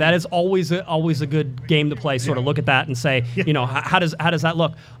bad it could be. That is always a good game to play. Sort of look at that and say, how does that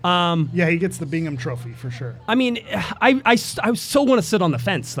look? Yeah, he gets the Bingham Trophy for sure. I mean, I so want to sit on the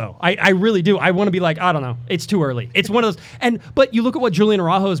fence though. I really do. I want to be like, I don't know. It's too early. It's one of those. But you look at what Julian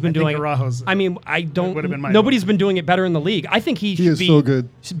Araujo has been doing. Nobody's been doing it better in the league. I think he should so good.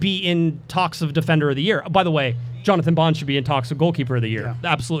 Be in talks of Defender of the Year. By the way, Jonathan Bond should be in talks of Goalkeeper of the Year.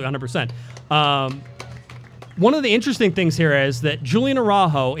 Yeah. Absolutely, 100%. One of the interesting things here is that Julian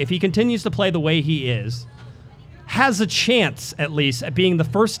Araujo, if he continues to play the way he is, has a chance, at least, at being the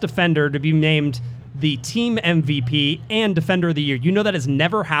first defender to be named the team MVP and Defender of the Year. You know that has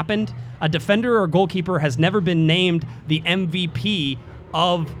never happened. A defender or goalkeeper has never been named the MVP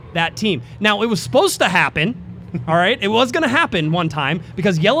of that team. Now, it was supposed to happen, all right? It was going to happen one time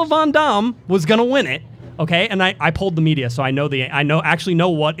because Jelle Van Damme was going to win it. Okay, and I polled the media, so I actually know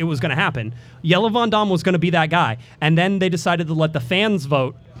what it was going to happen. Jelle Van Damme was going to be that guy, and then they decided to let the fans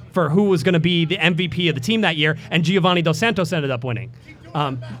vote for who was going to be the MVP of the team that year, and Giovanni Dos Santos ended up winning.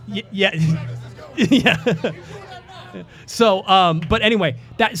 Yeah. So, but anyway,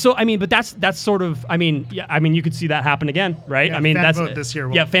 that's sort of, you could see that happen again, right? Yeah, that's vote this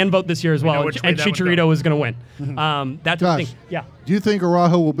year. Fan vote this year as well, and Chicharito is going to win. Mm-hmm. That's Josh, the thing. Yeah. Do you think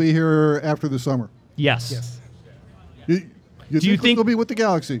Araujo will be here after the summer? Yes. Do you think he'll be with the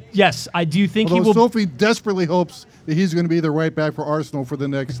Galaxy? Yes, I do think Although he will. Sophie desperately hopes that he's going to be the right back for Arsenal for the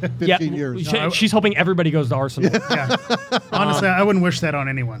next 15 years. She's hoping everybody goes to Arsenal. Yeah. Honestly, I wouldn't wish that on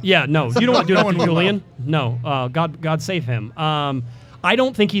anyone. Yeah, no, you don't want to do No that one to will. Julian. No, God save him. I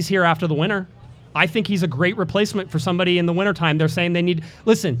don't think he's here after the winter. I think he's a great replacement for somebody in the wintertime. They're saying they need.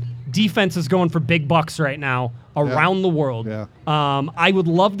 Listen, defense is going for big bucks right now around the world. Yeah. I would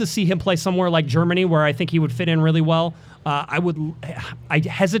love to see him play somewhere like Germany, where I think he would fit in really well. I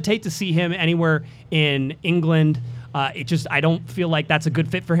hesitate to see him anywhere in England. I don't feel like that's a good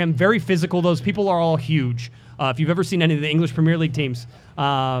fit for him. Very physical. Those people are all huge. If you've ever seen any of the English Premier League teams.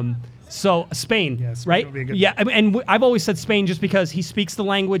 So Spain, Yeah, Spain right? would be a good Yeah, and I've always said Spain just because he speaks the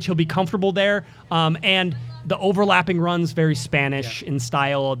language, he'll be comfortable there, and the overlapping runs very Spanish in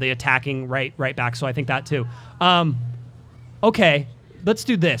style, the attacking right back. So I think that too. Okay, let's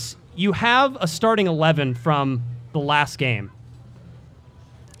do this. You have a starting 11 from the last game.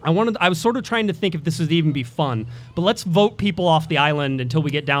 I was sort of trying to think if this would even be fun, but let's vote people off the island until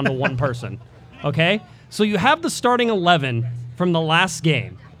we get down to one person. Okay, so you have the starting 11 from the last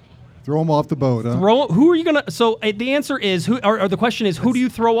game. Throw him off the boat, huh? Who are you gonna? So the answer is who, or the question is who do you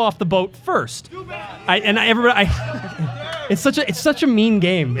throw off the boat first? It's such a mean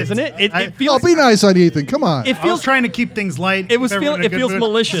game, isn't it? It feels. Be nice on Ethan. Come on. It I was feels. trying to keep things light. It was keep everyone in a it good feels mood.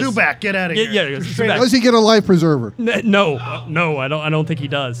 malicious. Zubac, get out of here. Yeah, Zubac. Does he get a life preserver? No, I don't think he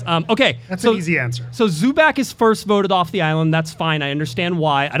does. Okay, That's so, an easy answer. So Zubac is first voted off the island. That's fine. I understand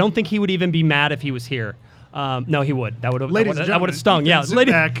why. I don't think he would even be mad if he was here. No, he would. That would Ladies and have stung. gentlemen,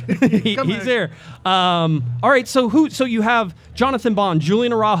 Yeah, Zubac. Come he's back. there. All right. So you have Jonathan Bond,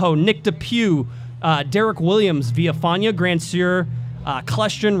 Julian Araujo, Nick DePuy, Derek Williams, Villafana, Grandsir,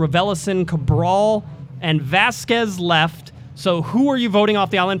 Kleshton, Raveloson, Cabral, and Vasquez left. So who are you voting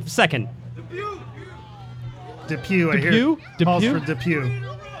off the island second? DePuy, I hear. Calls DePuy? for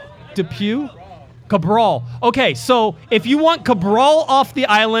DePuy. DePuy? Cabral. Okay, so if you want Cabral off the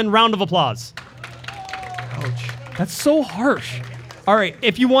island, round of applause. Ouch. That's so harsh. All right,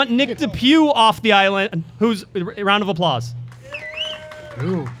 if you want Nick DePuy off the island, round of applause.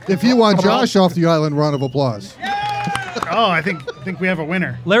 Ooh. If you want Josh off the island, round of applause. Oh, I think we have a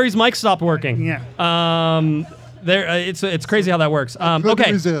winner. Larry's mic stopped working. Yeah. It's crazy how that works. Couldn't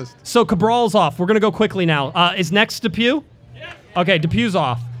Okay, resist. so Cabral's off. We're gonna go quickly now. Is next DePuy? Okay, DePuy's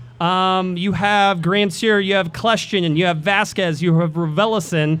off. You have Grandsir, you have Kleshton, and you have Vasquez, you have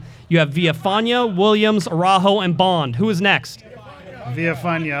Raveloson, you have Villafana, Williams, Araujo, and Bond. Who is next?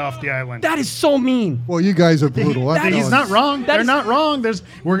 Villafana off the island. That is so mean. Well, you guys are brutal. I'm He's telling not you. wrong. That They're is- not wrong.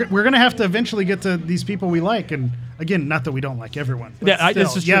 We're gonna have to eventually get to these people we like, and again, not that we don't like everyone. But This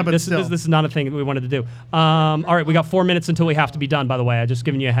still. is true. Yeah, but this still. is not a thing that we wanted to do. All right, we got 4 minutes until we have to be done, by the way. I just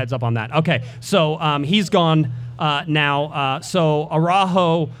giving you a heads up on that. Okay, so he's gone now. So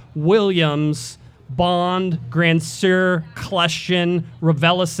Araujo, Williams, Bond, Grandsir, Kleshton,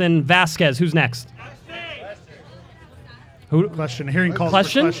 Raveloson, Vasquez. Who's next? Who? Question. Hearing calls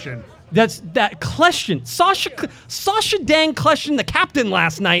Kleshton? for question. That's that Kleshton. Sasha Dan Kleshton, the captain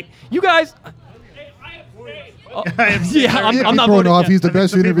last night. You guys. I have seen Yeah, Larry. He can't I'm be not thrown voting off. yet. He's the I think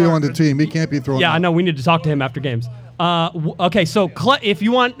best some people interview are- on the team. He can't be thrown Yeah, off. I know. We need to talk to him after games. Okay, so if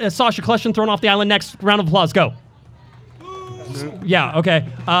you want Sasha Kleshton thrown off the island, next round of applause, go. Yeah, okay.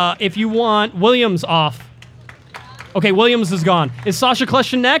 If you want Williams off. Okay, Williams is gone. Is Sasha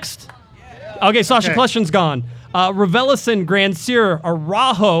Kleshton next? Okay, Sasha Okay. Kleshton's gone. Raveloson, Grandsir,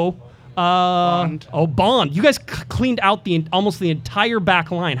 Araujo. Bond. Bond. You guys cleaned out almost the entire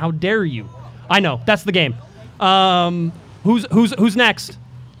back line. How dare you? I know. That's the game. Who's next?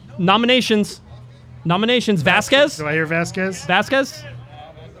 Nominations. Vasquez? Do I hear Vasquez? Vasquez?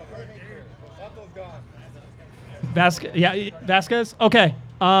 Yeah, Vasquez? Okay.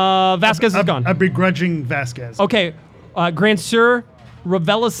 Vasquez is gone. A begrudging Vasquez. Okay. Grandsir,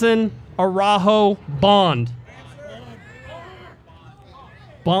 Raveloson, Araujo, Bond.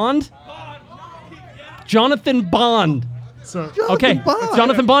 Bond? Jonathan Bond. So Okay. Bond.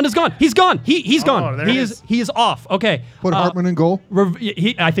 Jonathan Bond is gone. He's gone. He's gone. there He it is is. he is off. Okay. Put Hartman in goal.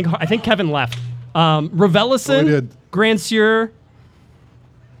 I think Kevin left. Raveloson, Oh, he did. Grandsir.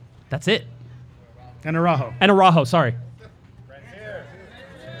 That's it. and Araujo. And Araujo, sorry.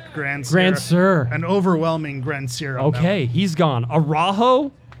 Grandsir. An overwhelming Grandsir. on that Okay, he's gone.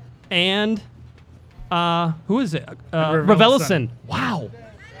 Araujo and who is it? Raveloson. Wow.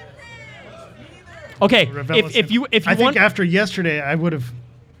 Okay, one. if you I want, think after yesterday, I would have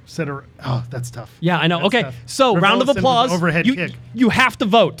said, "Oh, that's tough." yeah, I know. That's Okay, tough. so round of Raveloson with applause. overhead you, kick. you have to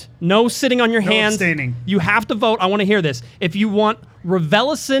vote. No sitting on your No hands. abstaining. You have to vote. I want to hear this. If you want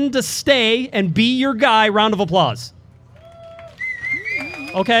Raveloson to stay and be your guy, round of applause.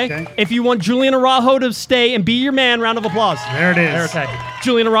 Okay? If you want Julian Araujo to stay and be your man, round of applause. There it is. Okay.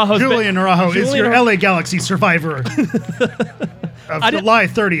 Julian Araujo is your LA Galaxy survivor. Of July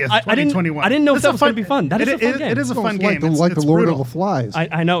 30th, 2021. I didn't know if that was going to be fun. That is a fun game. It is a fun game. Like it's the Lord brutal. of the Flies.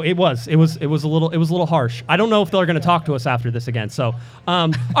 I know it was. It was a little harsh. I don't know if they're going to talk to us after this again. So,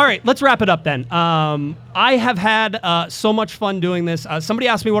 all right, let's wrap it up then. I have had so much fun doing this. Somebody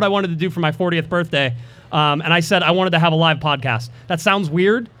asked me what I wanted to do for my 40th birthday, and I said I wanted to have a live podcast. That sounds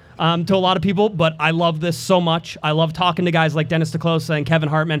weird to a lot of people, but I love this so much. I love talking to guys like Dennis DeClosa and Kevin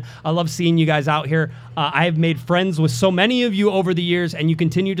Hartman. I love seeing you guys out here. I have made friends with so many of you over the years, and you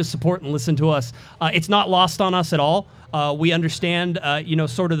continue to support and listen to us. It's not lost on us at all. We understand,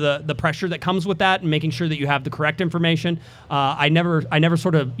 sort of the pressure that comes with that, and making sure that you have the correct information. I never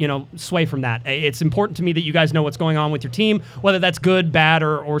sort of, sway from that. It's important to me that you guys know what's going on with your team, whether that's good, bad,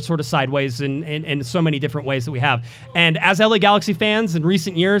 or sort of sideways in so many different ways that we have. And as LA Galaxy fans in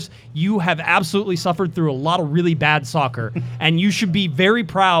recent years, you have absolutely suffered through a lot of really bad soccer, and you should be very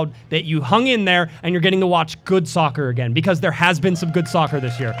proud that you hung in there and you're getting to watch good soccer again, because there has been some good soccer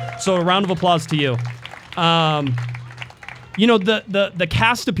this year. So a round of applause to you. The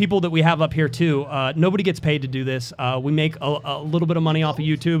cast of people that we have up here too. Nobody gets paid to do this. We make a little bit of money off of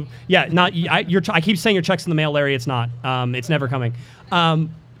YouTube. Yeah, I keep saying your check's in the mail, Larry. It's not. It's never coming.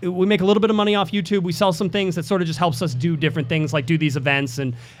 We make a little bit of money off YouTube. We sell some things that sort of just helps us do different things, like do these events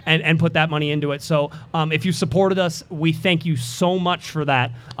and put that money into it. So if you supported us, we thank you so much for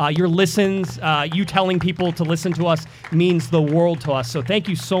that. Your listens, you telling people to listen to us means the world to us. So thank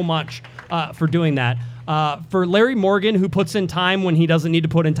you so much for doing that. For Larry Morgan, who puts in time when he doesn't need to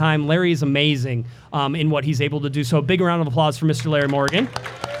put in time, Larry is amazing in what he's able to do. So a big round of applause for Mr. Larry Morgan.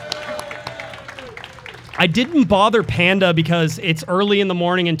 I didn't bother Panda because it's early in the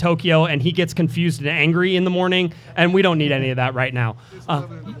morning in Tokyo and he gets confused and angry in the morning, and we don't need any of that right now.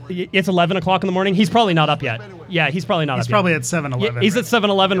 It's 11 o'clock in the morning. He's probably not up yet. Yeah, he's probably not up yet. He's probably at 7-Eleven. Yeah, he's at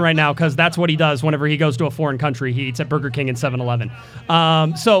 7-Eleven right now because that's what he does whenever he goes to a foreign country. He eats at Burger King and 7-Eleven.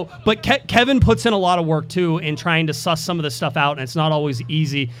 But Kevin puts in a lot of work too in trying to suss some of this stuff out, and it's not always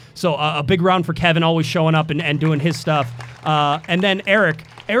easy. So a big round for Kevin, always showing up and doing his stuff. And then Eric.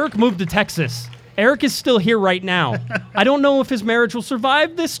 Eric moved to Texas. Eric is still here right now. I don't know if his marriage will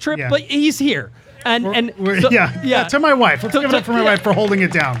survive this trip, but he's here. And to my wife. Let's give it up for my wife for holding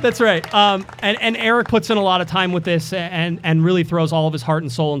it down. That's right. And Eric puts in a lot of time with this and really throws all of his heart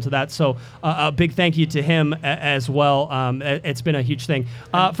and soul into that. So a big thank you to him as well. It's been a huge thing.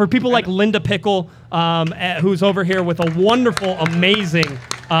 For people like Linda Pickle, who's over here with a wonderful, amazing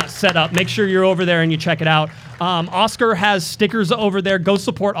setup. Make sure you're over there and you check it out. Oscar has stickers over there. Go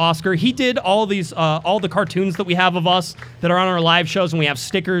support Oscar. He did all the cartoons that we have of us that are on our live shows, and we have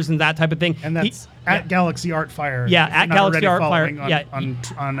stickers and that type of thing. And that's at Galaxy Art Fire. Yeah, at Galaxy Art Fire. On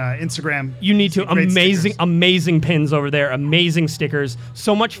Instagram. You need to. Amazing pins over there. Amazing stickers.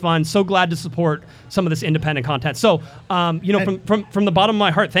 So much fun. So glad to support some of this independent content. So, from the bottom of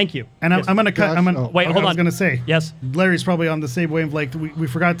my heart, thank you. And I'm going to cut. Wait, hold on. I was going to say. Yes. Larry's probably on the same wavelength. We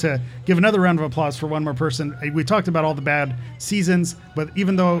forgot to give another round of applause for one more person. We talked about all the bad seasons, but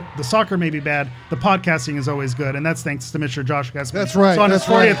even though the soccer may be bad, the podcasting is always good, and that's thanks to Mr. Josh Gessman. That's right. So on his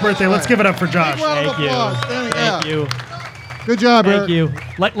 40th birthday, let's give it up for Josh. Thank you. Good job, Thank Eric. you.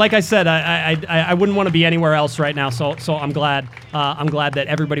 Like I said, I wouldn't want to be anywhere else right now. So I'm glad. I'm glad that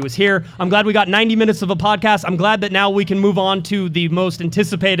everybody was here. I'm glad we got 90 minutes of a podcast. I'm glad that now we can move on to the most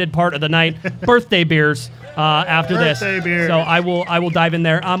anticipated part of the night, birthday beers. After birthday this, beer. So I will dive in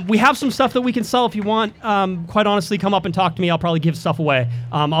there. We have some stuff that we can sell if you want. Quite honestly, come up and talk to me. I'll probably give stuff away.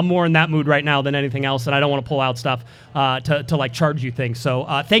 I'm more in that mood right now than anything else, and I don't want to pull out stuff to like charge you things.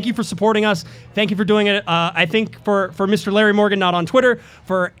 So thank you for supporting us. Thank you for doing it. I think for Mr. Larry Morgan, not on Twitter,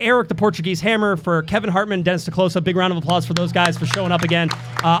 for Eric the Portuguese Hammer, for Kevin Hartman, Dennis DeClosa, big round of applause for those guys for showing up again.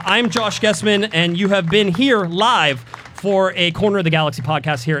 I'm Josh Gessman, and you have been here live for a Corner of the Galaxy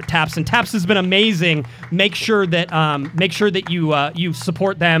podcast here at Taps, and Taps has been amazing. Make sure that you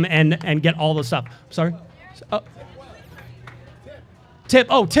support them and get all the stuff. Sorry,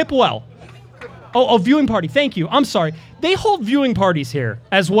 tip well. Viewing party. Thank you. I'm sorry. They hold viewing parties here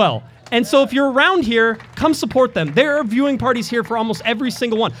as well. And so if you're around here, come support them. There are viewing parties here for almost every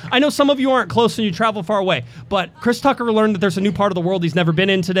single one. I know some of you aren't close and you travel far away, but Chris Tucker learned that there's a new part of the world he's never been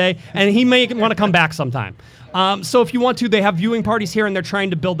in today, and he may want to come back sometime. So if you want to, they have viewing parties here, and they're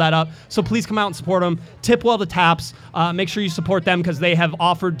trying to build that up. So please come out and support them. Tip well to Taps. Make sure you support them because they have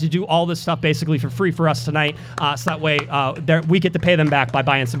offered to do all this stuff basically for free for us tonight. So that way we get to pay them back by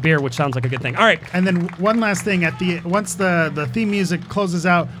buying some beer, which sounds like a good thing. All right. And then one last thing. Once the theme music closes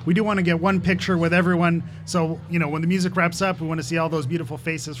out, we do want to to get one picture with everyone. So, when the music wraps up, we want to see all those beautiful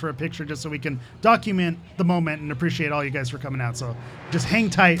faces for a picture just so we can document the moment and appreciate all you guys for coming out. So just hang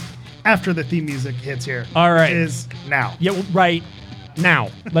tight after the theme music hits here. All right. Which is now. Yeah, right. Now.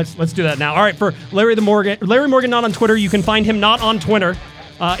 Let's do that now. All right, for Larry Morgan not on Twitter, you can find him not on Twitter.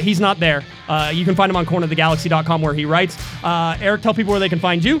 He's not there. You can find him on cornerofthegalaxy.com where he writes. Eric, tell people where they can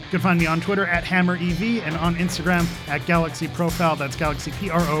find you. You can find me on Twitter at HammerEV and on Instagram at Galaxy Profile. That's Galaxy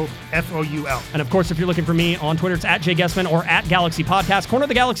Profoul. And of course, if you're looking for me on Twitter, it's at Jay Guessman or at Galaxy Podcast.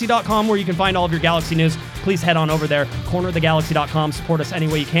 Cornerofthegalaxy.com where you can find all of your Galaxy news. Please head on over there. Cornerofthegalaxy.com. Support us any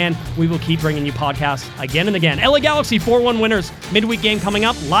way you can. We will keep bringing you podcasts again and again. LA Galaxy 4-1 winners. Midweek game coming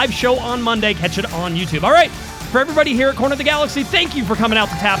up. Live show on Monday. Catch it on YouTube. All right. For everybody here at Corner of the Galaxy, thank you for coming out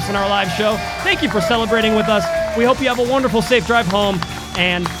to Taps in our live show. Thank you for celebrating with us. We hope you have a wonderful, safe drive home,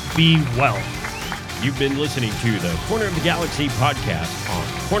 and be well. You've been listening to the Corner of the Galaxy podcast on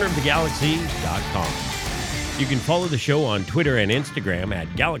cornerofthegalaxy.com. You can follow the show on Twitter and Instagram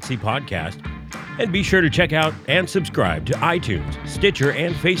at Galaxy Podcast, and be sure to check out and subscribe to iTunes, Stitcher,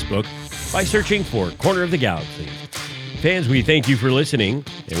 and Facebook by searching for Corner of the Galaxy. Fans, we thank you for listening,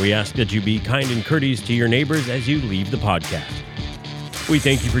 and we ask that you be kind and courteous to your neighbors as you leave the podcast. We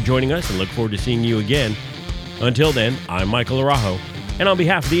thank you for joining us and look forward to seeing you again. Until then, I'm Michael Araujo, and on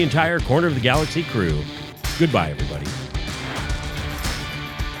behalf of the entire Corner of the Galaxy crew, goodbye, everybody.